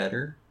little bit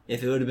better?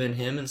 If it would have been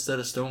him instead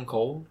of Stone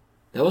Cold?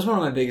 That was one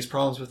of my biggest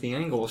problems with the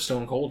angle, with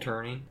Stone Cold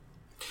turning.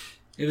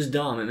 It was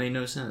dumb. It made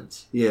no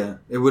sense. Yeah,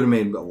 it would have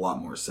made a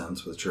lot more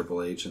sense with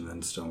Triple H and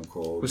then Stone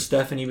Cold. With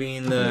Stephanie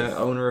being the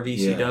owner of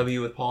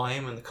ECW, with Paul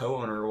Heyman the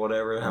co-owner or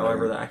whatever.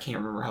 However, I can't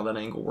remember how that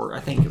angle worked. I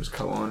think it was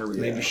co-owner, but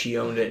maybe she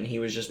owned it and he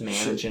was just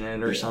managing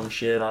it or some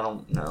shit. I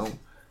don't know.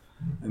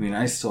 I mean,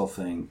 I still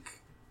think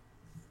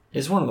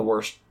it's one of the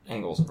worst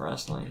angles of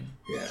wrestling.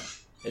 Yeah.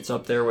 It's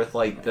up there with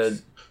like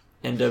the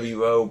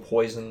NWO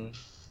poison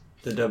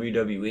the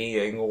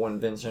WWE angle when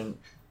Vincent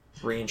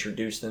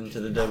reintroduced them to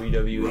the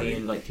WWE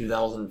in like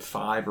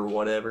 2005 or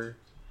whatever.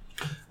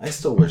 I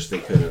still wish they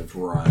could have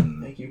run.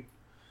 Thank you.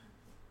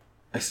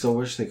 I still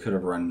wish they could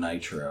have run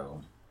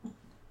Nitro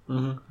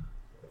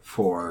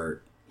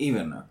for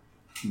even a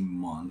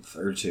month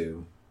or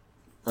two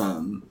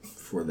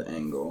for the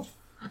angle.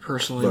 I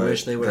personally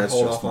wish they would have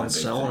held off on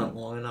selling it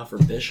long enough for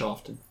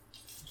Bischoff to.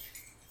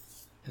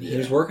 He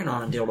was working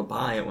on a deal to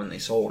buy it when they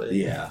sold it.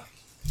 Yeah.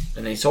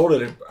 And they sold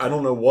it, I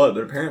don't know what,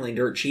 but apparently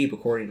dirt cheap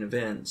according to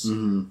Vince.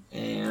 Mm-hmm.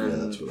 And yeah,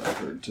 that's what I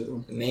heard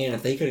too. Man,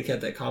 if they could have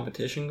kept that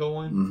competition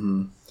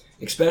going,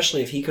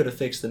 especially if he could have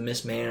fixed the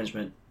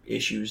mismanagement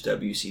issues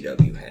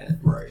WCW had.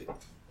 Right.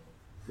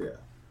 Yeah.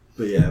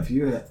 But yeah, if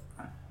you had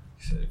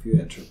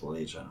Triple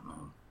H, I don't know.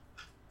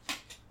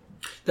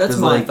 That's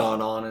my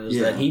thought on it, is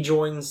that he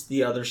joins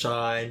the other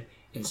side,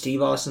 and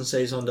Steve Austin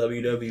stays on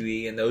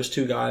WWE, and those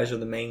two guys are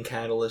the main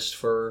catalyst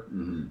for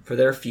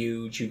their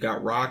feud. You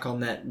got Rock on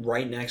that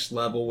right next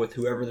level with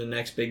whoever the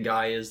next big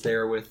guy is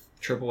there with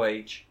Triple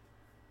H,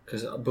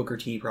 because Booker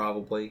T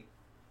probably.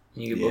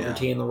 And you get Booker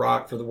T and The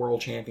Rock for the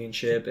World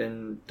Championship,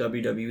 and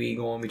WWE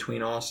going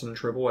between Austin and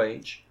Triple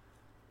H.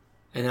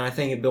 And then I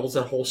think it builds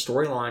that whole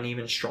storyline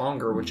even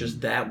stronger, which is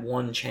that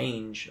one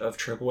change of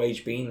Triple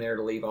H being there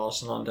to leave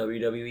Austin on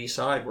WWE's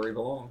side where he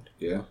belonged.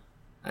 Yeah.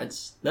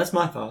 That's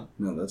my thought.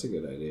 No, that's a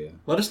good idea.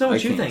 Let us know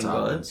what you think,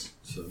 Buds.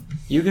 So.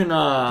 You can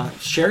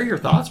share your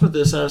thoughts with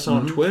us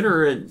on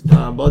Twitter at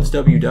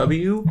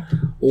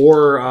BudsWW,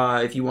 or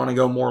if you want to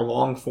go more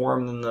long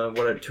form than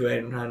the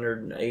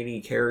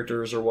 280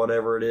 characters or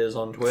whatever it is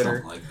on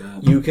Twitter, like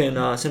that. You can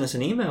send us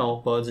an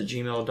email,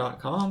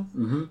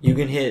 buds@gmail.com. You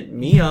can hit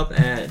me up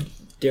at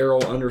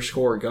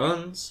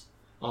Daryl_Guns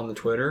on the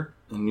Twitter.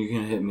 And you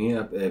can hit me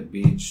up at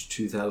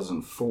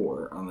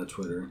Beach2004 on the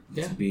Twitter.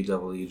 It's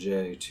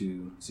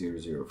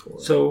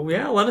BWJ2004. So,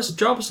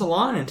 drop us a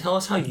line and tell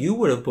us how you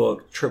would have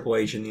booked Triple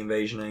H in the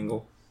invasion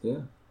angle.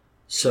 Yeah.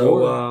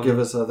 So, or give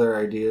us other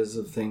ideas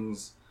of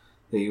things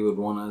that you would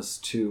want us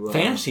to...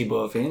 fantasy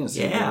book.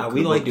 Yeah,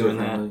 we like doing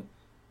that.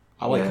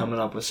 I like coming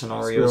up with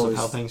scenarios of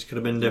how things could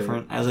have been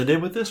different, as I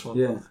did with this one.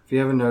 Yeah. If you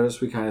haven't noticed,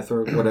 we kind of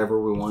throw whatever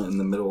we want in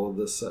the middle of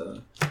this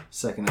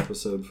second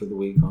episode for the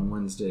week on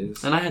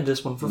Wednesdays. And I had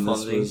this one for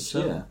funsies.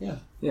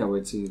 Yeah,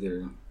 it's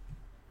either,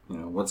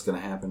 what's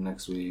going to happen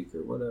next week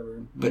or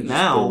whatever. But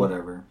now,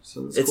 whatever.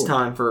 So it's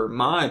time for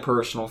my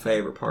personal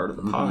favorite part of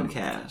the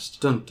podcast.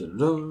 Dun, dun,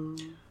 dun.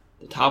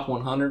 The top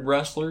 100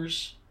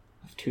 wrestlers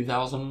of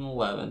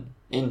 2011.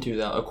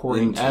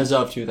 As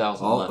of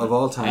 2011. Of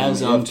all time.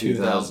 As of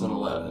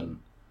 2011.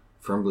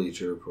 From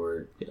Bleacher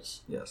Report.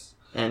 Yes. Yes.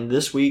 And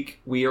this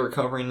week we are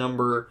covering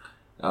number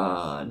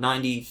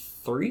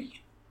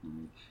 93?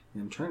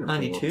 I'm trying to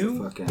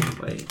 92?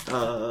 Wait.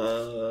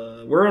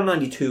 We're on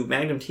 92.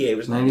 Magnum TA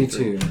was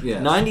 92.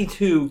 Yes.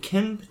 92,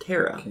 Ken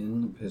Patera.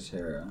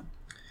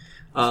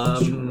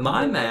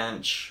 My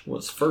match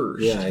was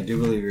first. Yeah, I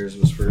do believe yours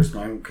was first.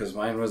 Mine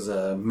was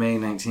May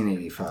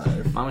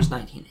 1985. Mine was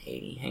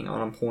 1980. Hang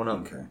on, I'm pulling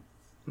up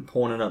I'm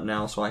pulling it up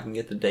now so I can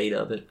get the date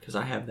of it because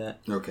I have that.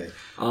 Okay.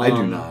 I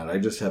do not. I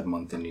just have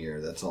month and year.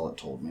 That's all it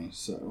told me.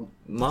 So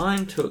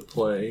mine took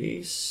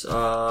place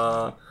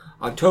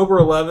October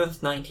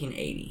 11th,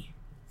 1980.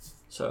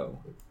 So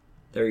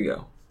there you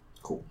go.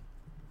 Cool.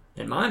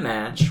 And my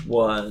match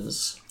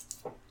was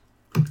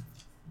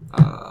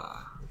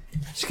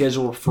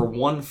scheduled for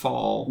one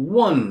fall.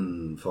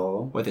 One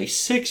fall. With a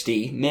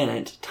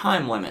 60-minute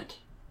time limit.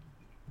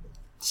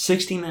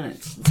 60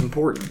 minutes. It's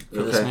important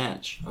for this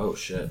match. Oh,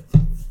 shit.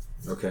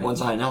 Okay.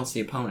 Once I announce the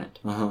opponent.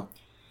 Uh-huh.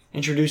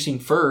 Introducing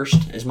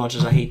first, as much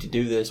as I hate to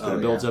do this, but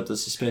it builds up the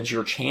suspense,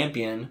 your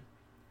champion,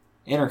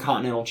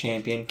 Intercontinental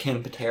Champion,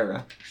 Ken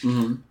Patera.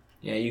 Mm-hmm.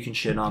 Yeah, you can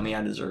shit on me.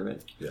 I deserve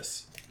it.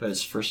 Yes. But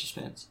it's for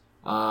suspense.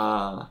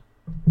 And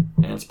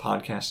it's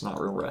podcast,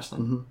 not real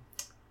wrestling. Mm-hmm.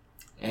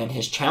 And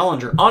his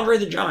challenger, Andre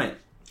the Giant.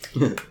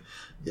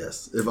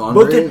 Yes. If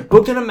Andre...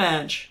 booked in a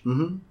match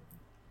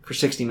for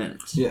 60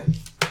 minutes. Yeah.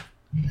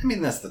 I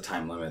mean, that's the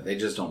time limit. They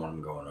just don't want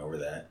him going over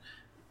that.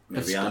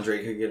 Maybe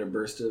Andre could get a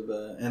burst of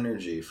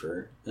energy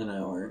for an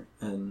hour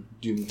and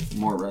do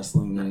more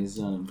wrestling than he's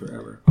done in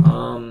forever.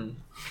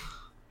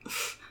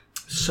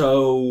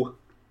 So,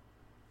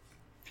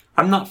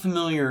 I'm not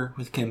familiar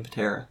with Ken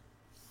Patera.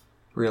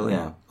 Really.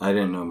 Yeah, I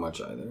didn't know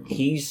much either.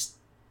 He's,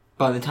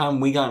 by the time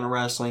we got into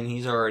wrestling,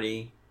 he's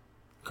already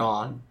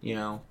gone, you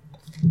know.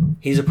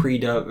 He's a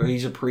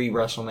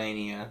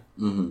pre-WrestleMania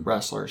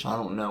wrestler, so I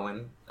don't know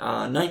him.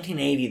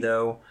 1980,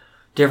 though,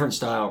 different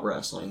style of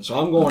wrestling. So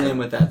I'm going in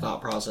with that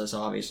thought process,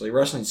 obviously.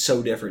 Wrestling's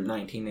so different in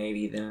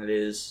 1980 than it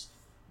is...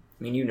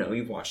 I mean, you know,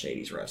 you've watched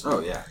 80s wrestling. Oh,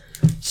 yeah.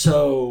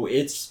 So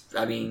it's,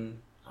 I mean,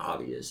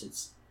 obvious.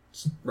 It's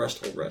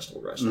wrestle.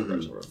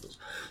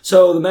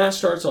 So the match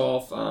starts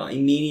off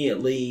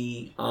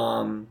immediately.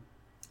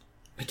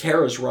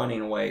 Patera's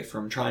running away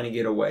trying to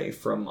get away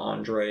from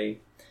Andre.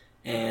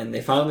 And they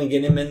finally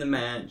get him in the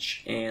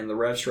match, and the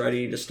ref's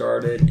ready to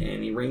start it,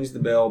 and he rings the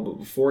bell, but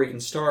before he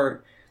can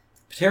start,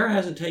 Patera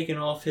hasn't taken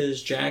off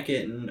his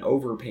jacket and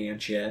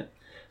overpants yet,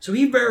 so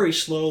he very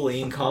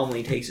slowly and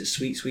calmly takes his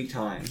sweet, sweet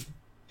time.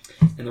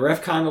 And the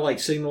ref kind of like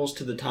signals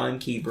to the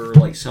timekeeper,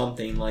 like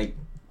something, like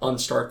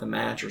unstart the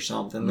match or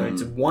something.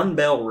 It's one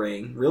bell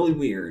ring, really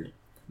weird.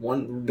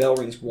 One bell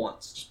rings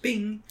once, just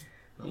bing.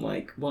 I'm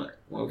like, what?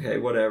 Okay,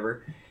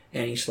 whatever.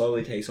 And he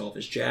slowly takes off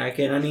his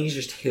jacket. I mean, he's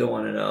just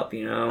healing it up,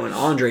 you know. And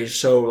Andre's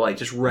so, like,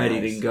 just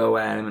ready to go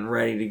at him and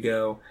ready to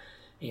go.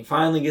 And he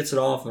finally gets it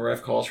off, and the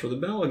ref calls for the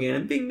bell again.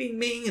 And bing, bing,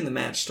 bing, and the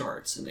match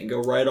starts. And they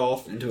go right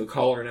off into a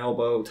collar and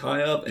elbow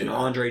tie-up. And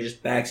Andre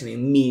just backs him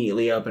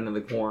immediately up into the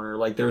corner.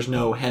 Like, there's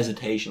no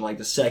hesitation. Like,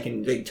 the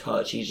second big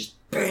touch, he's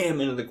just bam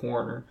into the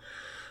corner.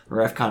 The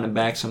ref kind of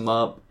backs him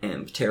up.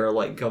 And Patera,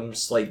 like,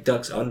 comes, like,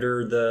 ducks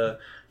under the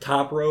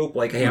top rope.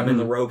 Like, hey, I'm in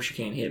the ropes. You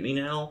can't hit me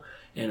now.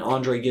 And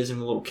Andre gives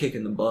him a little kick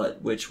in the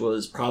butt, which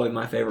was probably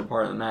my favorite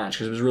part of the match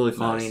because it was really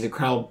funny. Nice. The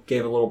crowd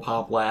gave a little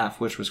pop laugh,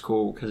 which was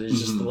cool because it's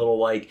just a little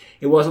like,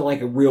 it wasn't like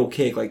a real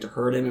kick like to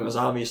hurt him. It was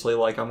obviously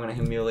like, I'm going to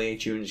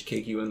humiliate you and just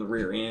kick you in the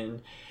rear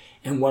end.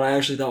 And what I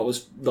actually thought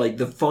was like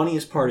the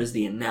funniest part is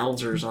the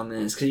announcers on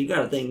this because you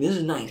got to think, this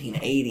is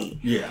 1980.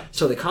 Yeah.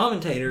 So the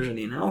commentators and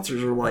the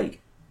announcers are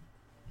like,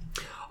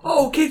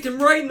 oh, kicked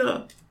him right in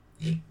the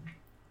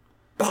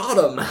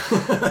bottom.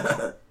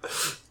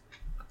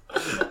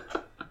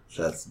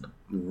 That's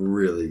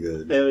really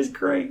good. It was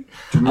great.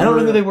 I don't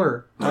know who they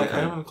were. Okay.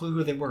 I don't have a clue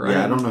who they were.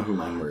 Yeah, I don't know who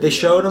mine were. They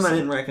showed them. I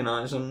didn't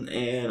recognize them,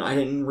 and I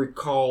didn't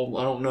recall.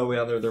 I don't know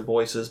either of their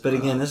voices. But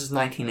again, this is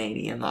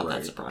 1980. I'm not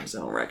that surprised. I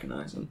don't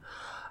recognize them.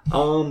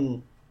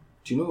 Do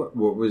you know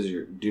what was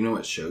your? Do you know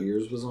what show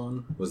yours was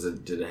on?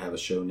 Did it have a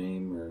show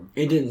name or?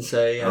 It didn't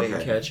say. I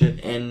didn't catch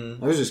it,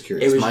 and I was just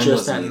curious. It was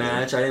just that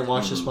match. I didn't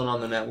watch this one on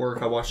the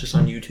network. I watched this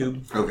on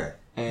YouTube. Okay.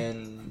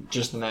 And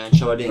just the match,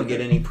 so I didn't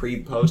get any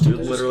pre-post. It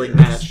was literally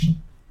match,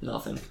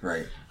 nothing.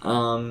 Right.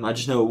 I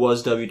just know it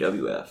was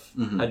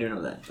WWF. I do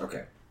know that.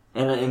 Okay.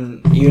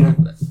 And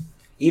even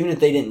if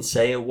they didn't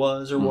say it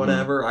was or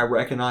whatever, I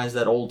recognize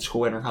that old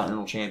school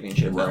Intercontinental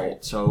Championship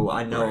belt, so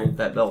I know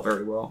that belt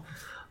very well.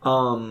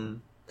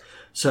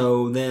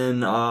 So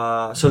then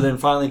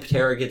finally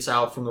Patera gets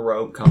out from the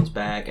rope, comes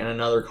back, and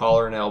another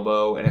collar and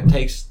elbow, and it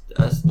takes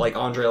like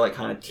Andre like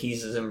kind of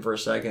teases him for a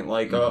second,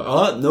 like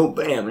no,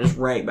 bam, and just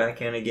right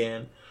back in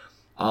again.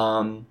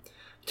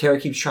 Patera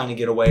keeps trying to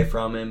get away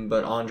from him,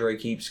 but Andre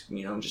keeps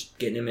just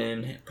getting him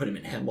in, putting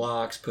him in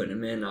headlocks, putting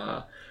him in.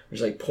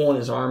 There's like pulling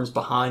his arms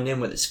behind him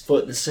with his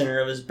foot in the center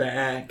of his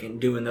back and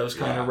doing those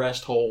kind of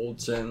rest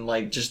holds and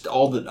like just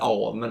all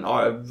of them, and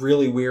a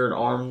really weird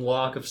arm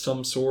lock of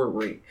some sort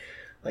where he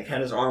like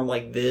had his arm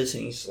like this,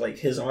 and he's like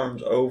his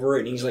arm's over it,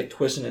 and he's like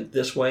twisting it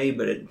this way,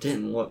 but it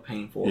didn't look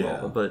painful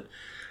at all. But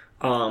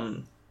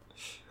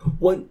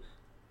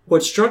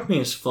what struck me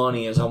as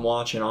funny as I'm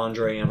watching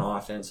Andre on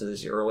offense in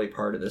this early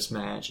part of this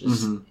match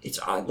is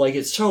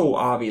it's so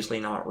obviously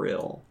not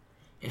real,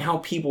 and how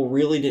people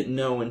really didn't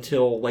know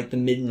until like the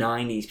mid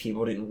 '90s.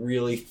 People didn't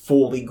really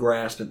fully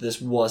grasp that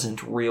this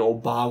wasn't real.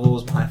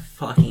 Boggles my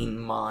fucking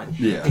mind.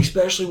 Yeah.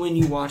 Especially when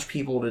you watch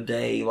people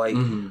today like.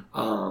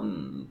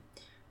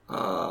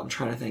 I'm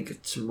trying to think of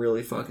some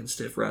really fucking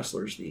stiff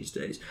wrestlers these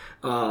days.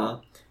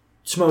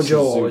 Samoa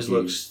Joe always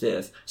looks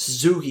stiff.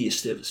 Suzuki is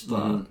stiff as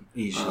fuck.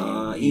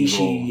 Ishii,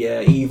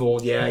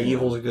 Evil. Yeah,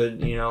 Evil's a good,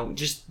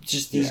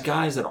 just these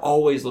guys that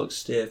always look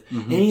stiff.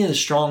 Mm-hmm. Any of the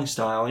strong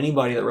style,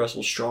 anybody that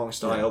wrestles strong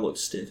style looks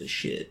stiff as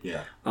shit.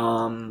 Yeah.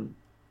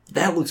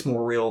 That looks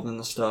more real than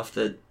the stuff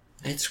that,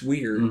 it's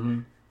weird.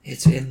 Mm-hmm.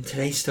 And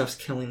today's stuff's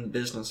killing the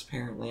business,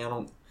 apparently.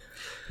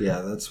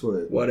 Yeah, that's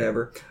what...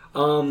 Whatever.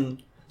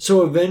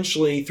 So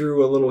eventually,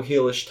 through a little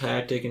heelish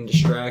tactic and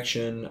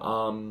distraction,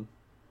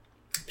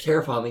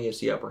 Patera finally gets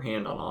the upper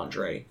hand on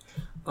Andre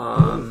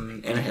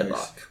and a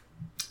headlock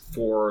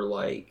for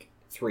like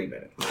 3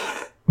 minutes.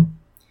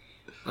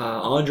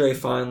 Andre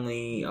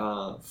finally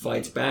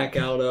fights back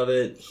out of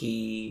it.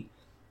 He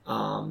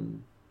a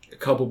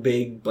couple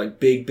big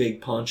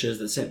punches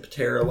that sent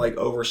Patera like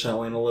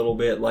overselling a little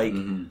bit, like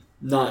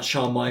not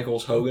Shawn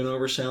Michaels Hogan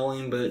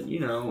overselling, but he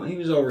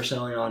was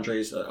overselling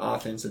Andre's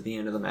offense at the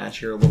end of the match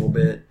here a little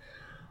bit.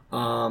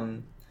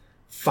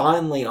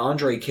 Finally,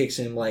 Andre kicks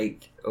him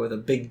like with a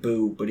big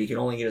boot, but he could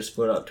only get his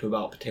foot up to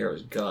about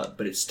Patera's gut.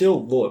 But it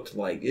still looked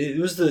like it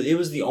was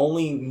the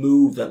only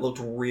move that looked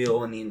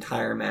real in the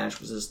entire match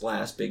was this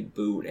last big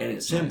boot, and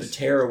it sent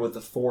Patera with the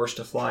force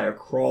to fly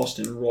across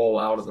and roll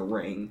out of the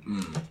ring.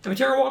 And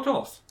Patera walked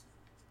off.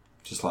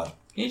 Just left.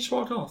 He just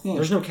walked off. Yeah.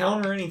 There's no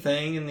count or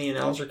anything, and the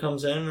announcer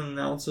comes in and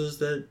announces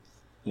that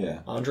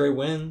Andre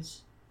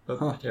wins, but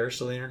Patera's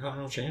still the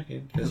Intercontinental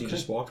Champion because he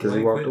just walked away. Because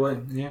he walked away.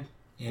 Yeah.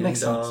 And, makes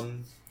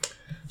sense.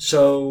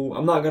 So,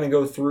 I'm not going to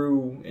go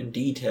through in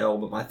detail,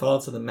 but my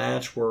thoughts of the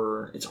match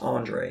were, it's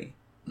Andre.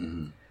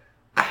 Mm-hmm.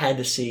 I had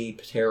to see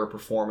Patera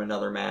perform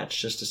another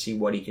match just to see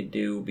what he could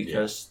do,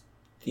 because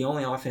the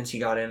only offense he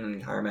got in the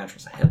entire match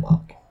was a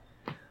headlock.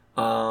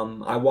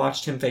 I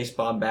watched him face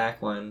Bob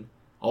Backlund,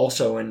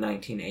 also in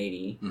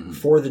 1980,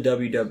 for the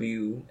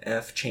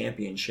WWF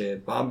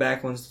Championship. Bob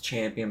Backlund's the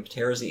champion.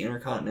 Patera's the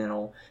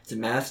Intercontinental. It's at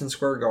Madison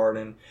Square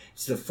Garden.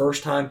 It's the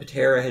first time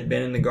Patera had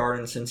been in the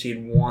Garden since he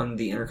had won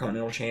the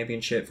Intercontinental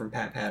Championship from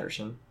Pat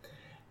Patterson.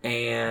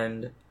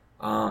 And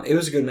it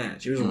was a good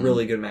match. It was a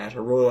really good match. I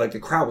really liked it.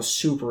 The crowd was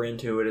super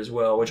into it as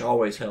well, which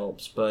always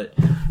helps. But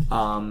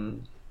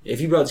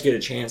if you guys get a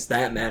chance,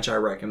 that match I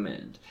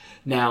recommend.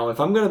 Now, if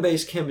I'm going to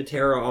base Ken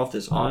Patera off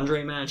this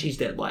Andre match, he's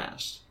dead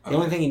last. The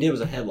only thing he did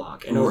was a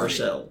headlock and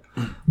oversell.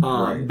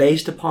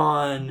 Based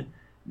upon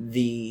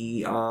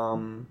the,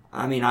 I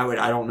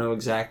don't know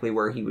exactly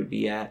where he would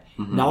be at.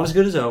 Not as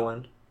good as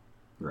Owen.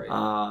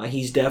 Right.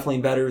 He's definitely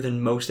better than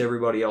most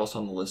everybody else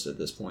on the list at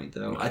this point,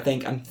 though. Okay. I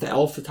think,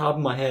 off the top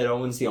of my head,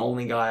 Owen's the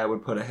only guy I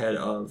would put ahead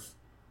of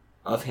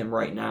him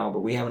right now, but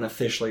we haven't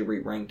officially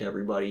re-ranked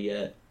everybody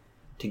yet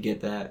to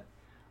get that.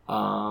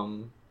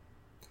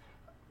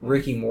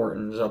 Ricky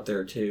Morton's up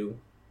there, too.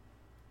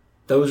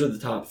 Those are the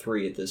top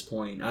three at this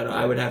point.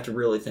 I would have to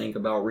really think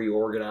about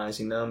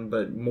reorganizing them,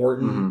 but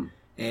Morton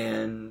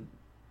and...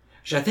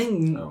 I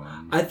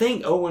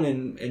think Owen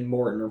and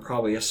Morton are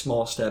probably a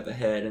small step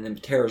ahead, and then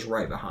Patera's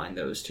right behind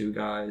those two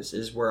guys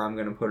is where I'm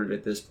going to put it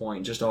at this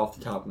point, just off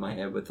the top of my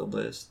head with the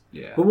list.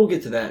 Yeah. But we'll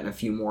get to that in a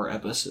few more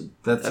episodes.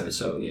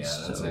 Actually,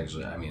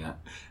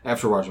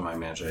 after watching my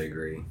match, I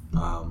agree.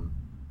 Tell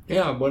me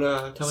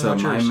about yours. So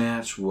my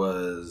match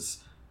was...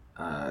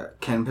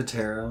 Ken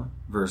Patera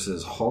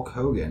versus Hulk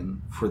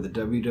Hogan for the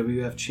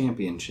WWF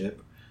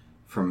Championship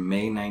from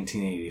May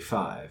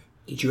 1985.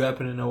 Did you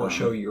happen to know what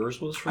show yours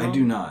was from? I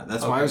do not.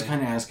 That's why I was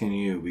kind of asking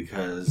you,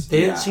 because... They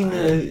didn't seem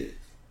to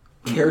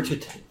care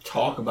to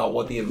talk about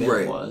what the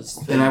event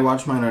was. And I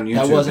watched mine on YouTube,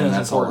 that wasn't and as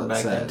that's all important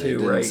it back said. then,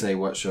 too, it didn't say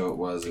what show it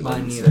was. It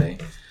Mine didn't neither. say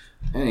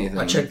anything.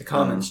 I checked the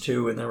comments,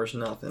 too, and there was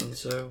nothing,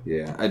 so...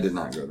 Yeah, I did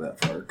not go that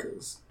far,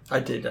 because... I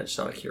did, I just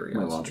out of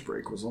curiosity. My lunch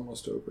break was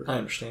almost over. I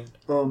understand.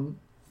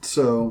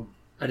 So...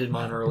 I did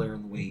mine earlier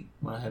in the week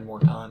when I had more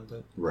time,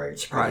 but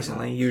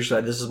surprisingly,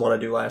 usually this is what I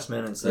do last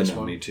minute. So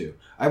me too.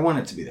 I want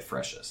it to be the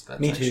freshest. That's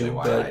me too,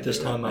 why but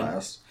this time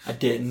I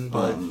didn't.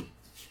 But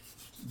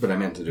I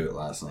meant to do it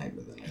last night.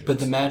 But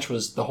the match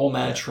was the whole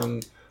match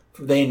from.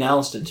 They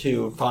announced it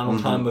too. Final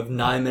time of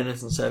 9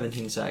 minutes and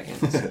 17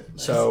 seconds. Nice.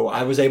 So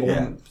I was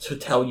able to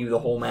tell you the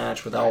whole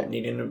match without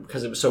needing to,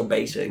 because it was so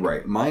basic.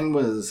 Right. Mine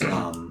was.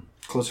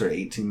 Closer to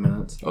 18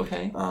 minutes.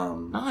 Okay.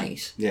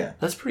 Nice. Yeah.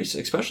 That's pretty,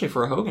 especially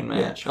for a Hogan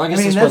match. Yeah. I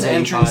guess this was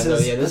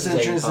entrances, this is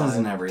entrances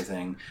and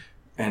everything.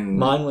 And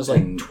mine was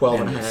like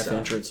 12 and a half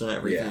entrance and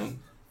everything.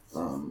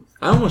 Yeah.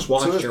 I almost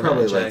watched your match, so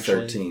it was probably like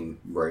 13,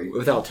 right?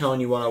 Without telling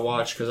you what I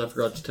watched, because I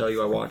forgot to tell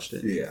you I watched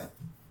it. Yeah.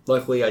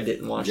 Luckily, I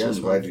didn't watch this one.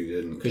 I'm glad you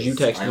didn't. Because you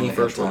texted me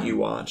first what you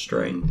watched,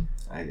 right?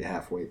 I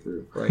halfway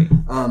through. Right.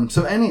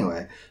 So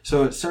anyway,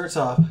 so it starts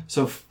off,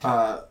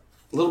 a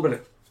little bit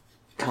of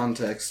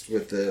context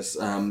with this.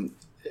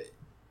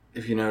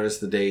 If you notice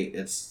the date,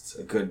 it's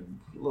a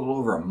little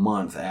over a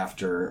month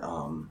after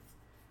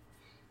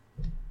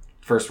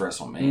first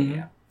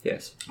WrestleMania.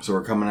 Yes. So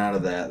we're coming out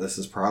of that. This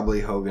is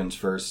probably Hogan's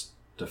first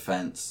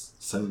defense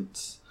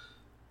since,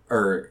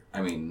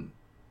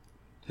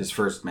 his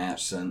first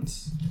match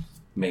since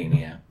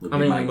Mania. I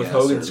mean, with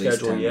Hogan's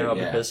schedule,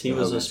 because he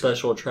was a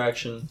special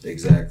attraction.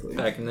 Exactly.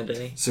 Back in the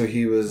day. So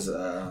he was...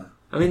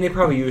 I mean, they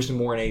probably used him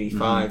more in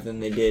 85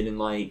 than they did in,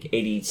 like,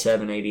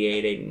 87,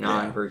 88,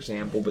 89, for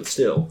example, but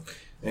still.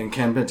 And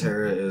Ken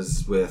Patera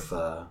is with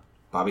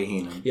Bobby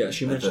Heenan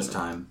at this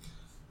time.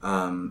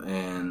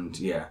 And,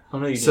 yeah. Oh,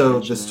 no, you didn't so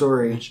the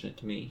story... mention it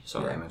to me.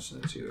 Sorry. Yeah, I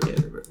mentioned it to you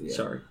earlier, but yeah.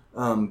 Sorry.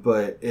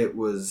 But it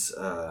was...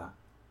 to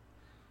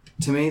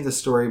me, the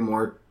story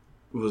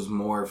was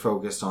more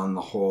focused on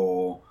the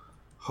whole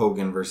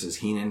Hogan versus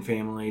Heenan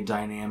family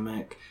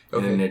dynamic.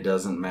 Okay. And it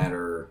doesn't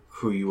matter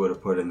who you would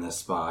have put in this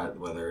spot,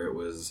 whether it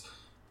was,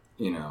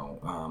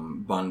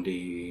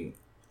 Bundy,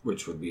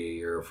 which would be a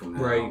year from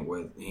now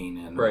with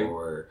Heenan,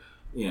 or,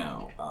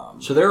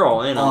 so they're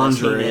all in on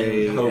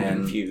Andre this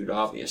Hogan feud,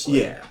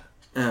 obviously. Yeah.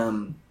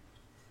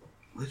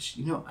 Which,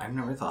 I've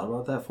never thought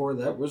about that before.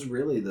 That was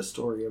really the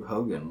story of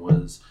Hogan,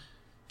 was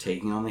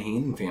taking on the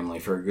Heenan family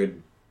for a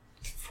good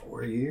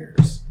 4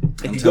 years.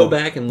 If you go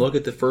back and look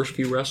at the first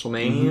few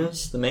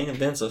WrestleManias, the main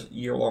event's a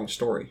year-long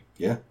story.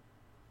 Yeah.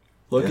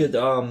 Look at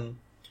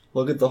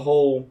the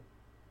whole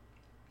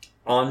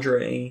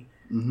Andre,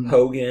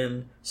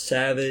 Hogan,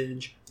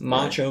 Savage,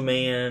 Macho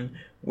Man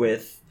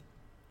with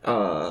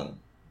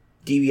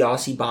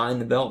DiBiase buying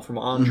the belt from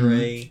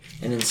Andre,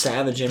 and then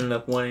Savage ended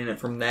up winning it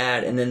from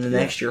that, and then the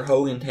next year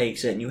Hogan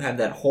takes it, and you have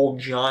that whole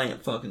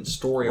giant fucking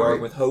story arc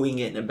with Hogan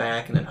getting it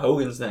back, and then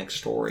Hogan's next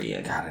story.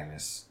 And God, I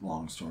miss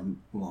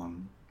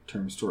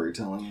long-term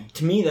storytelling.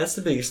 To me, that's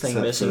the biggest thing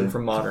missing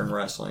from modern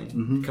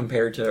wrestling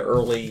compared to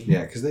early.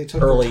 Yeah, because they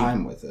took their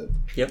time with it.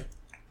 Yep.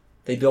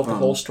 They built the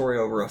whole story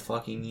over a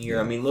fucking year.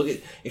 I mean, look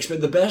at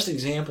the best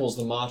example is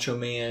the Macho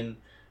Man.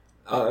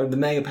 The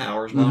Mega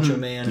Powers, Macho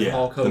Man, and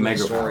Hulk Hogan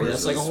story.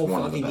 That's like a whole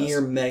fucking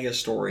year mega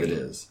story. It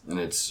is, and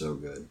it's so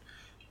good.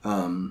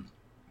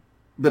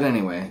 But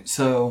anyway,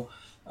 so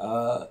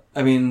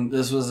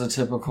this was a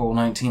typical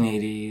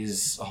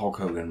 1980s Hulk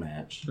Hogan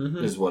match,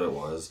 is what it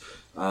was.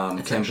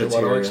 That's actually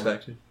what I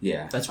expected.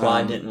 Yeah, that's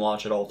why I didn't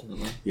watch it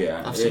ultimately.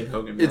 Yeah, I've seen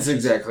Hogan matches. It's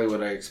exactly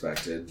what I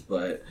expected,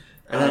 but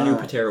and I knew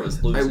Patera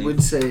was losing. I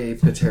would say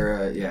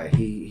Patera,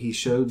 he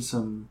showed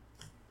some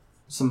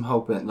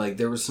hope, and like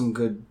there was some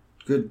good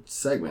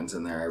segments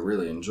in there I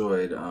really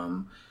enjoyed.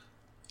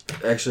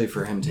 Actually,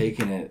 for him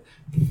taking it,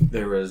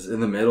 there was,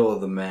 in the middle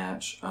of the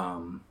match,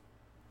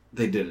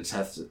 they did a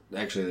test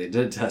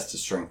of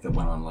strength that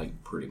went on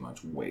like pretty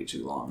much way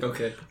too long.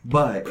 Okay.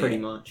 But pretty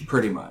much.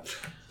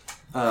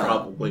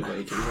 Probably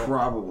way too long.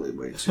 Probably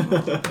way too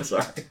long.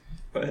 Sorry.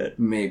 Go ahead.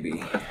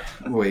 Maybe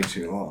way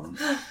too long.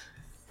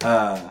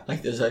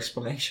 Like this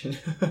explanation.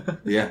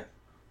 Yeah.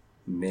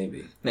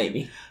 Maybe.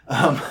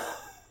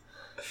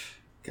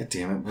 God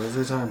damn it! What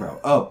was I talking about?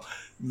 Oh,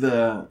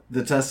 the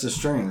test of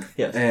strength.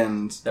 Yes.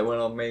 And that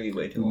went on maybe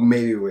way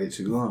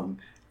too long.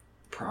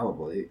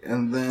 Probably.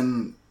 And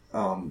then,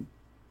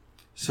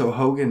 so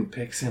Hogan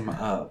picks him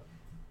up.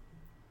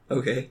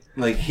 Okay.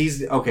 Like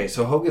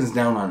so Hogan's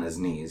down on his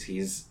knees.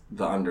 He's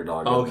the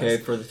underdog. Okay,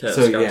 for the test.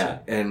 So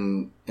gotcha. Yeah,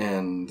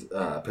 and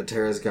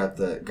Patera's got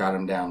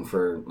him down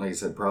for, like I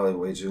said, probably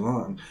way too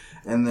long,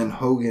 and then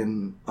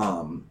Hogan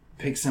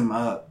picks him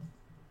up.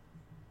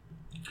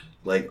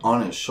 Like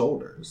on his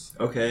shoulders,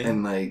 okay,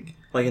 and like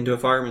into a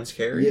fireman's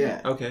carry,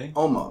 yeah, okay,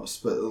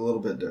 almost, but a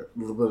little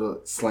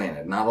bit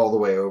slanted, not all the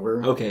way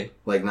over, okay,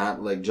 like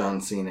not like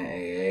John Cena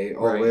AA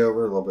all the way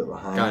over, a little bit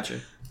behind, gotcha,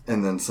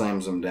 and then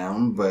slams him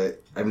down.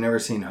 But I've never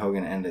seen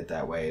Hogan end it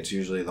that way. It's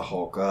usually the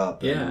Hulk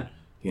up, and,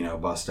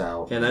 bust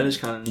out, yeah, that is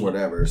kind of neat.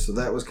 Whatever. So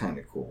that was kind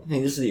of cool. I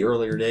think this is the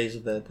earlier days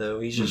of that, though.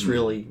 He's just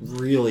really,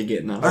 really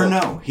getting on. Or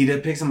no, he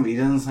picks him. He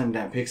doesn't slam him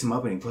down. Picks him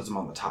up and he puts him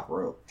on the top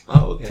rope.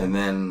 Oh, okay, and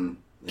then.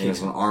 He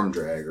has an arm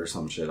drag or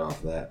some shit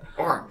off of that.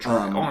 Arm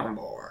drag, arm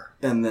bar.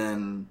 And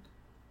then,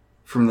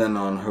 from then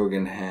on,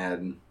 Hogan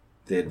had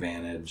the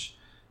advantage.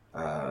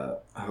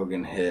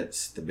 Hogan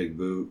hits the big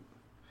boot,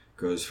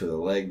 goes for the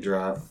leg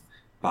drop.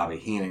 Bobby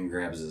Heenan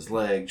grabs his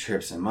leg,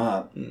 trips him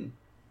up.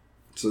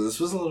 So this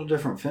was a little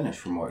different finish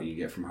from what you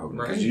get from Hogan.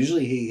 Because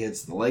usually he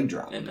hits the leg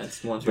drop. And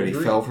that's 1, 2, But he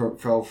 3.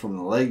 fell from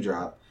the leg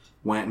drop,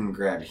 went and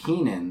grabbed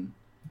Heenan.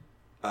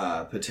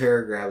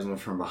 Patera grabs him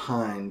from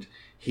behind.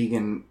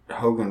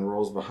 Hogan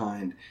rolls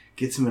behind,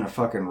 gets him in a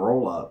fucking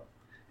roll up,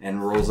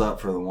 and rolls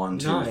up for the 1,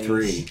 2,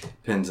 3,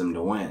 pins him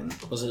to win.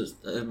 Was it?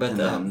 I bet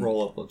that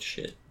roll up looked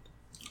shit.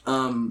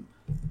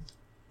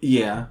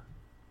 Yeah,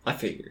 I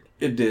figured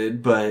it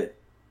did, but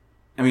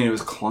I mean, it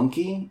was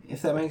clunky,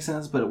 if that makes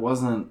sense. But it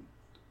wasn't.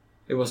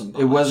 It wasn't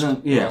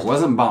botched. It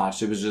wasn't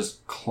botched. It was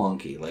just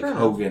clunky, like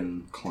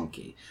Hogan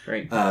clunky.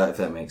 Right. If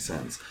that makes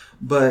sense.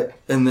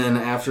 And then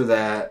after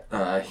that,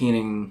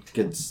 Heenan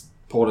gets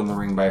pulled in the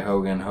ring by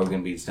Hogan.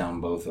 Hogan beats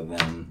down both of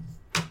them.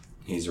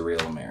 He's a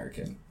real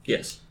American.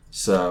 Yes.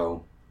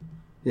 So,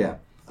 yeah.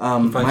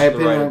 My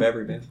opinion.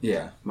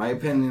 My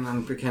opinion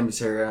on Ken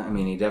Patera. I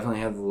mean, he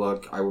definitely had the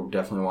look. I would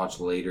definitely watch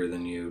later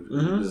than you.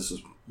 Mm-hmm. This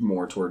was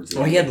more towards the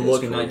end. He had the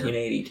look in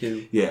 1980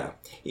 too. Yeah.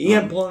 He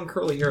had blonde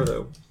curly hair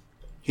though.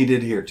 He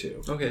did here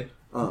too. Okay.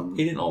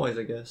 He didn't always,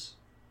 I guess.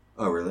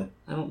 Oh really?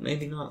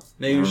 Maybe not.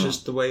 Maybe it was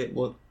just the way it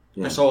looked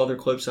Yeah. I saw other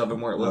clips of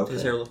him where his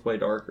Okay. hair looked way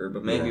darker,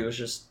 but maybe Yeah. it was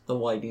just the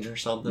lighting or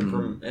something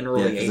from an Yeah,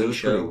 early 'cause it 80s was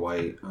show. pretty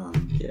white.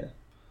 Yeah.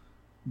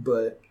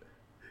 But,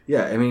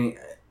 yeah, I mean,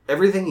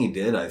 everything he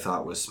did I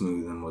thought was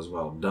smooth and was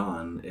well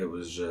done. It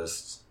was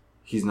just,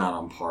 he's not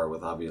on par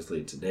with,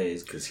 obviously,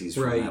 today's, because he's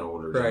from that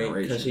older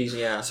generation. Because he's,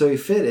 So he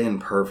fit in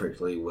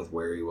perfectly with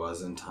where he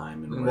was in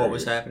time and what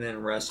was happening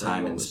in wrestling.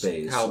 Time and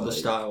space. How the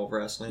style of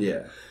wrestling.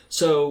 Yeah.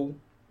 So,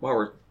 while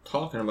we're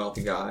talking about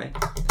the guy,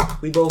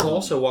 we both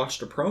also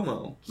watched a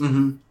promo.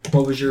 Mm-hmm.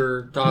 What was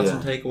your thoughts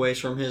and takeaways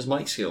from his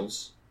mic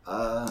skills? They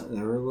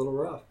were a little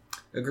rough.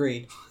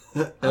 Agreed.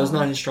 That was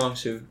not his strong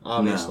suit,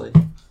 obviously.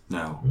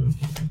 No.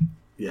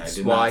 Yeah, I That's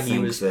did why not he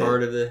think was that,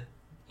 part of the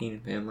Heenan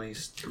family.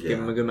 Give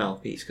him a good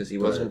mouthpiece because he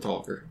wasn't a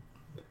talker.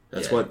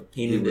 That's what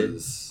Heenan did.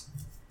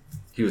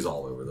 He was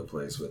all over the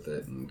place with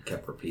it and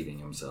kept repeating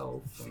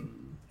himself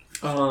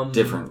and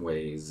different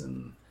ways.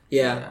 And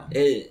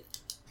It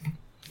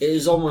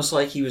was almost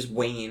like he was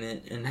winging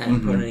it and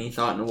hadn't put any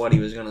thought into what he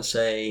was going to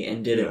say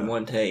and did it in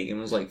one take and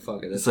was like,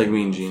 fuck it. It's like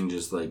me and Gene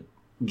just like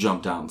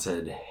jumped out and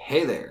said,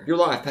 hey there. You're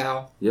live,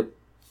 pal. Yep.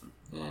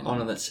 And Oh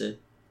no, that's Sid.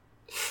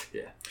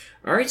 Yeah.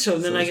 Alright, so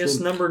then I guess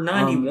good. number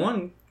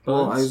 91.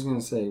 Well, I was going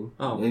to say,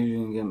 Oh. maybe you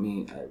didn't get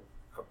me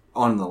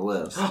on the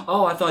list.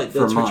 Oh, I thought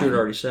that's what you had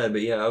already said,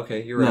 but yeah,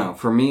 okay, you're right. No,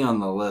 for me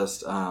on the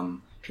list,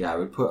 I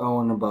would put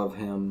Owen above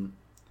him,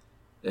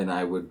 and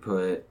I would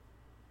put...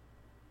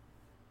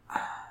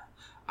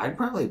 I'd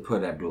probably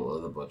put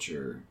Abdullah the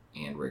Butcher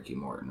and Ricky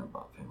Morton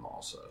above him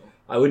also.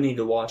 I would need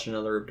to watch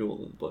another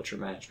Abdullah the Butcher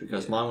match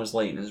because mine was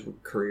late in his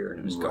career and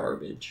it was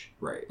garbage.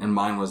 Right, and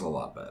mine was a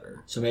lot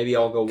better. So maybe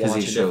I'll go 'Cause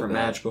watch he a showed different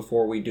that match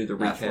before we do the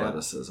recap.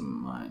 Athleticism in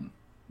mine.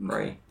 Okay.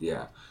 Right.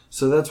 Yeah.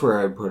 So that's where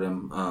I put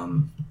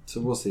him.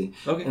 So we'll see.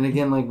 Okay. And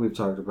again, like we've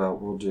talked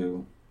about, we'll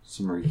do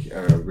some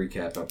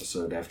recap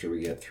episode after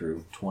we get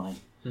through 20.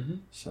 Mm-hmm.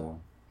 So,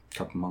 a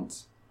couple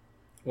months.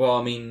 Well,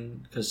 I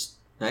mean, because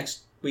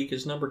next week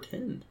is number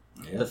 10.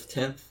 Yeah. The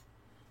 10th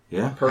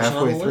Yeah. person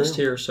on the halfway list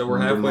through. here. So we're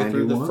Number halfway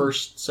through the 91.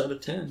 first set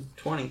of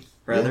 20,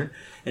 rather.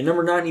 And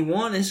number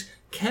 91 is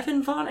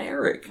Kevin Von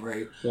Erich.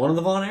 Right. One of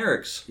the Von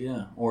Erichs.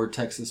 Yeah. Or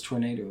Texas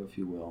Tornado, if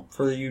you will.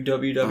 For you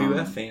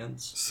WWF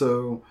fans.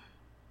 So...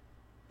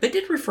 They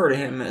did refer to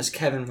him as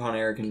Kevin Von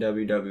Erich in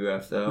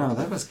WWF, though. No,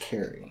 that was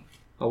Kerry.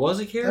 Oh,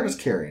 was it Kerry? That was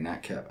Kerry,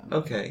 not Kevin.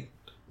 Okay.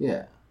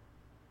 Yeah.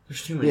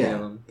 There's too many of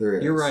them. There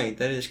is. You're right.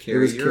 That is It Kerry.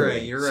 was You're Kerry.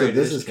 right. You're right. So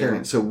this It is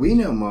Kerry. So we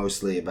know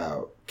mostly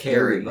about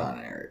Kerry Von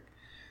Erich.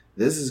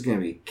 This is going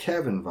to be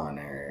Kevin Von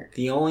Erich.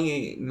 The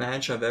only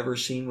match I've ever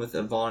seen with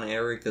a Von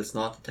Erich that's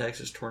not the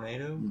Texas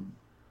Tornado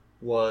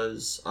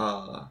was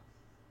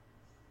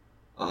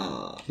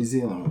He's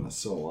the only one that's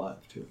still alive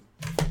too.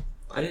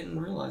 I didn't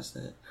realize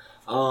that.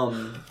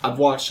 I've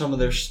watched some of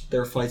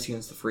their fights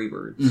against the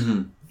Freebirds.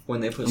 Mm-hmm. When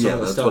they put some of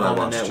the that's stuff what I on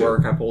the watched,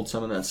 network, too. I pulled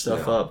some of that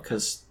stuff up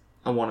because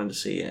I wanted to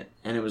see it,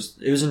 and it was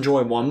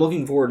enjoyable. I'm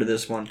looking forward to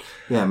this one.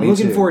 Yeah, I'm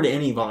looking forward to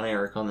any Von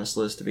Erich on this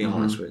list, to be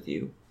honest with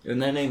you. When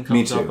that name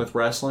comes up with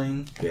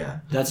wrestling,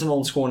 that's an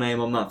old school name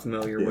I'm not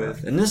familiar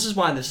with. And this is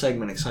why this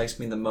segment excites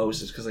me the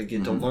most, is because I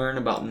get to learn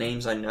about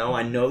names I know.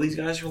 I know these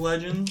guys are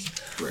legends,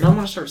 and I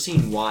want to start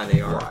seeing why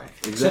they are. Why?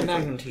 Except Exactly.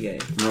 Magnum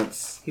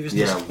TA. He was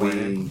yeah,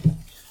 disappointed.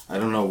 I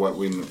don't know what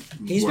we.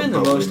 He's what been the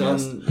vote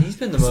most. we missed. He's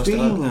been the most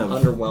Speaking of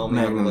underwhelming on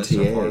the Magnum list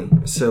so far.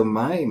 TA, so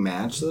my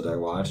match that I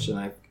watched, and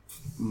I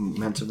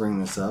meant to bring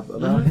this up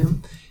about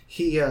him,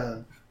 he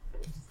that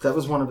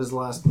was one of his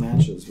last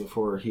matches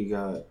before he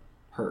got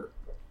hurt.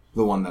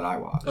 The one that I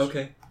watched.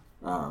 Okay.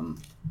 Mine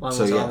Mine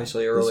was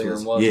obviously earlier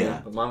and wasn't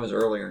it? But mine was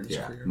earlier in his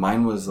career.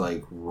 Mine was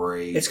like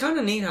right. It's kind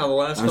of neat how the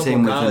last I'm couple saying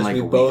of within guys like a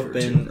we've week both or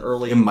been two.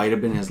 early. It might have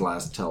been his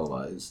last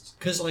televised.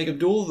 Because like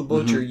Abdullah the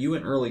Butcher, you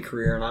went early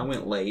career and I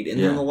went late. And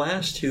then the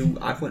last two,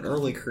 I went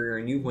early career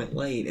and you went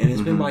late. And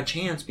it's been by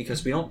chance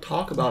because we don't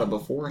talk about it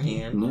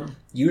beforehand. No.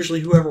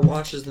 Usually whoever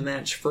watches the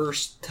match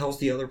first tells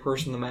the other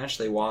person the match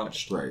they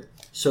watched. Right.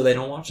 So they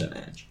don't watch that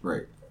match.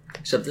 Right.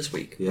 Except this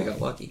week. Yeah. We got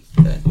lucky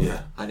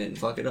that I didn't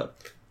fuck it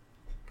up.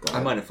 Got I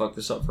it. might have fucked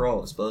this up for all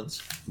of us,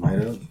 buds. Might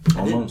have.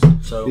 I Almost.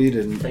 didn't, so You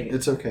didn't. take it.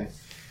 It's okay.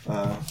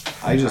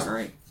 I just All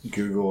right.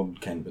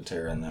 Googled Ken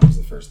Patera, and that was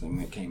the first thing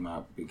that came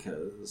up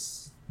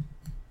because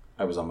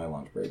I was on my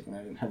lunch break and I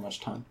didn't have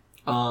much time.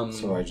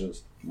 So I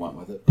just went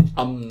with it.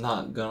 I'm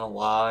not gonna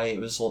lie. It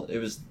was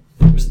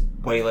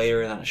way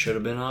later than it should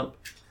have been up.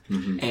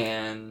 Mm-hmm.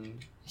 And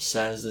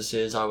sad as this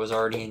is, I was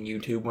already in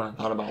YouTube when I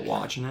thought about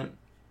watching it,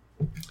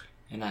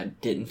 and I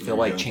didn't feel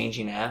like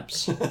changing apps,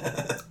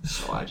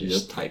 so I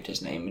just typed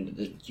his name into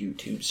the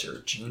YouTube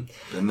search, and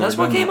that's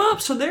what came up.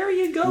 So there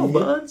you go,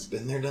 buds.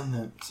 Been there, done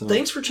that. So.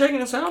 Thanks for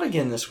checking us out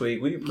again this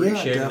week. We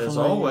appreciate it as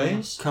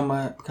always. Come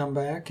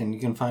back, and you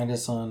can find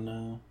us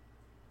on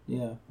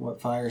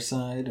What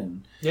Fireside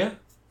and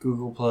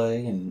Google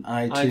Play and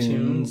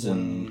iTunes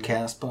and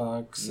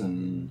Castbox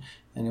and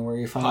anywhere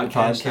you find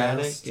Podcast your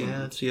podcasts. Addict,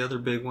 that's the other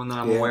big one that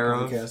I'm aware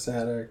of. Podcast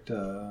Addict.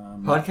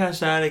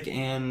 Podcast Addict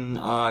and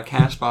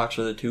Castbox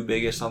are the two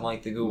biggest on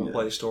like the Google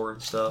Play Store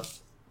and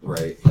stuff.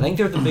 Right. I think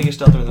they're the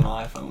biggest other than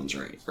iPhones,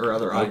 right? Or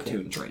other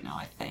iTunes right now,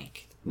 I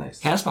think.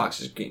 Nice.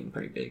 Castbox is getting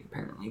pretty big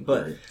apparently,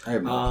 but Right. I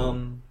have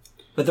no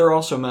but they're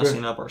also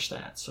messing up our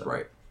stats. So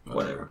Right.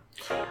 whatever.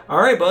 All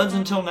right, buds.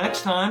 Until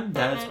next time.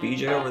 That's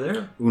BJ over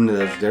there. Una,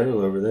 that's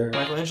Daryl over there.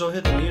 Michelangelo,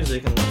 hit the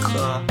music and let's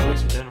go eat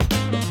some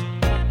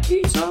dinner.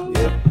 Pizza.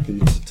 Yep.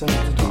 Pizza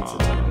time. Pizza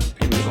time.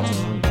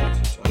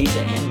 Pizza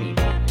and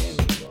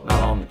meatballs.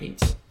 Not on the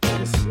pizza.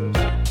 This goes.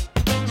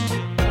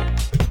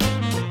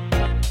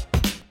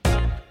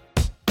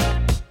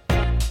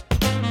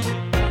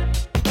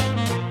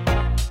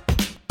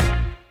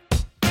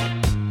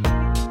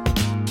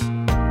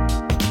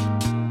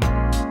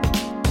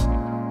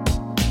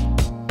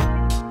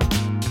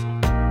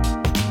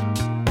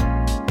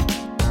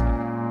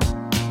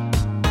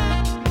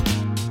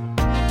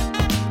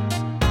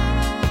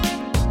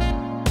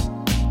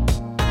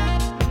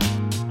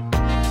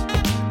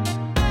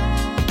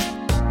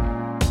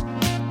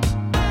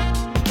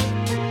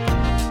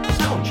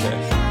 Sound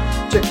check.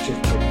 Check,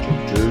 check, check, check,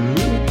 check.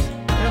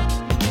 Yeah.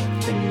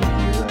 Can you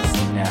hear us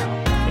now?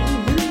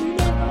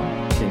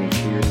 Can you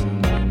hear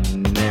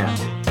me now?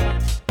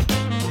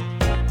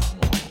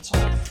 It's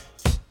off.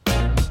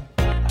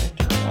 I didn't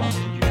turn it off.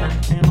 Did you turn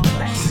the fan on?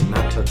 I did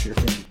not touch your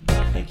thing.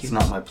 Thank you. It's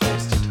not my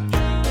place to touch.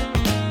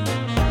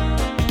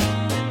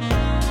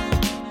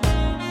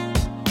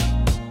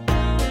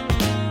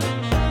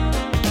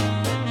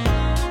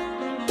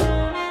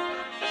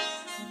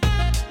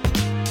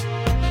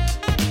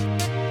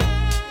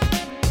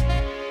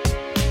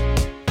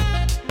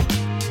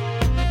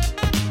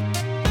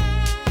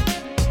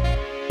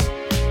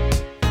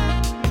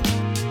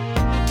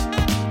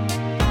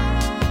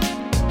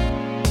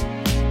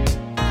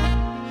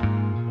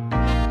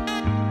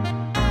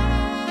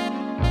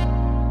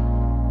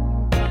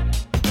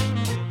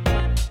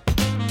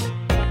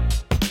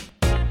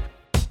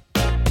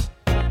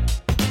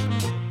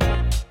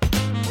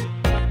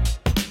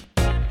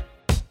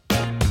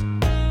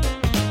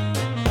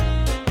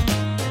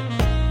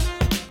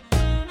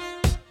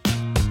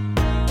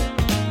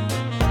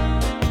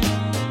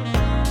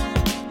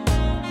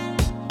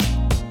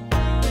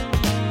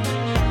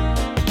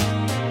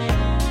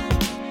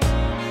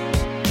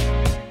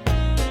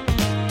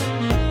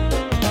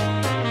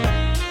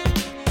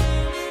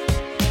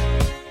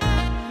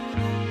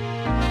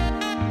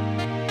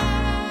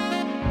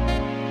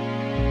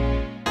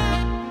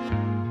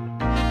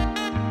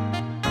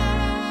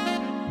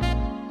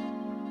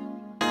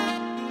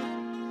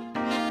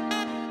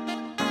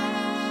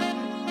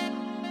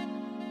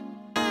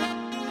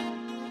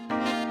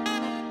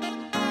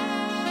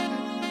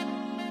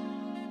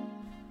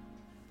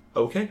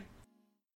 Okay.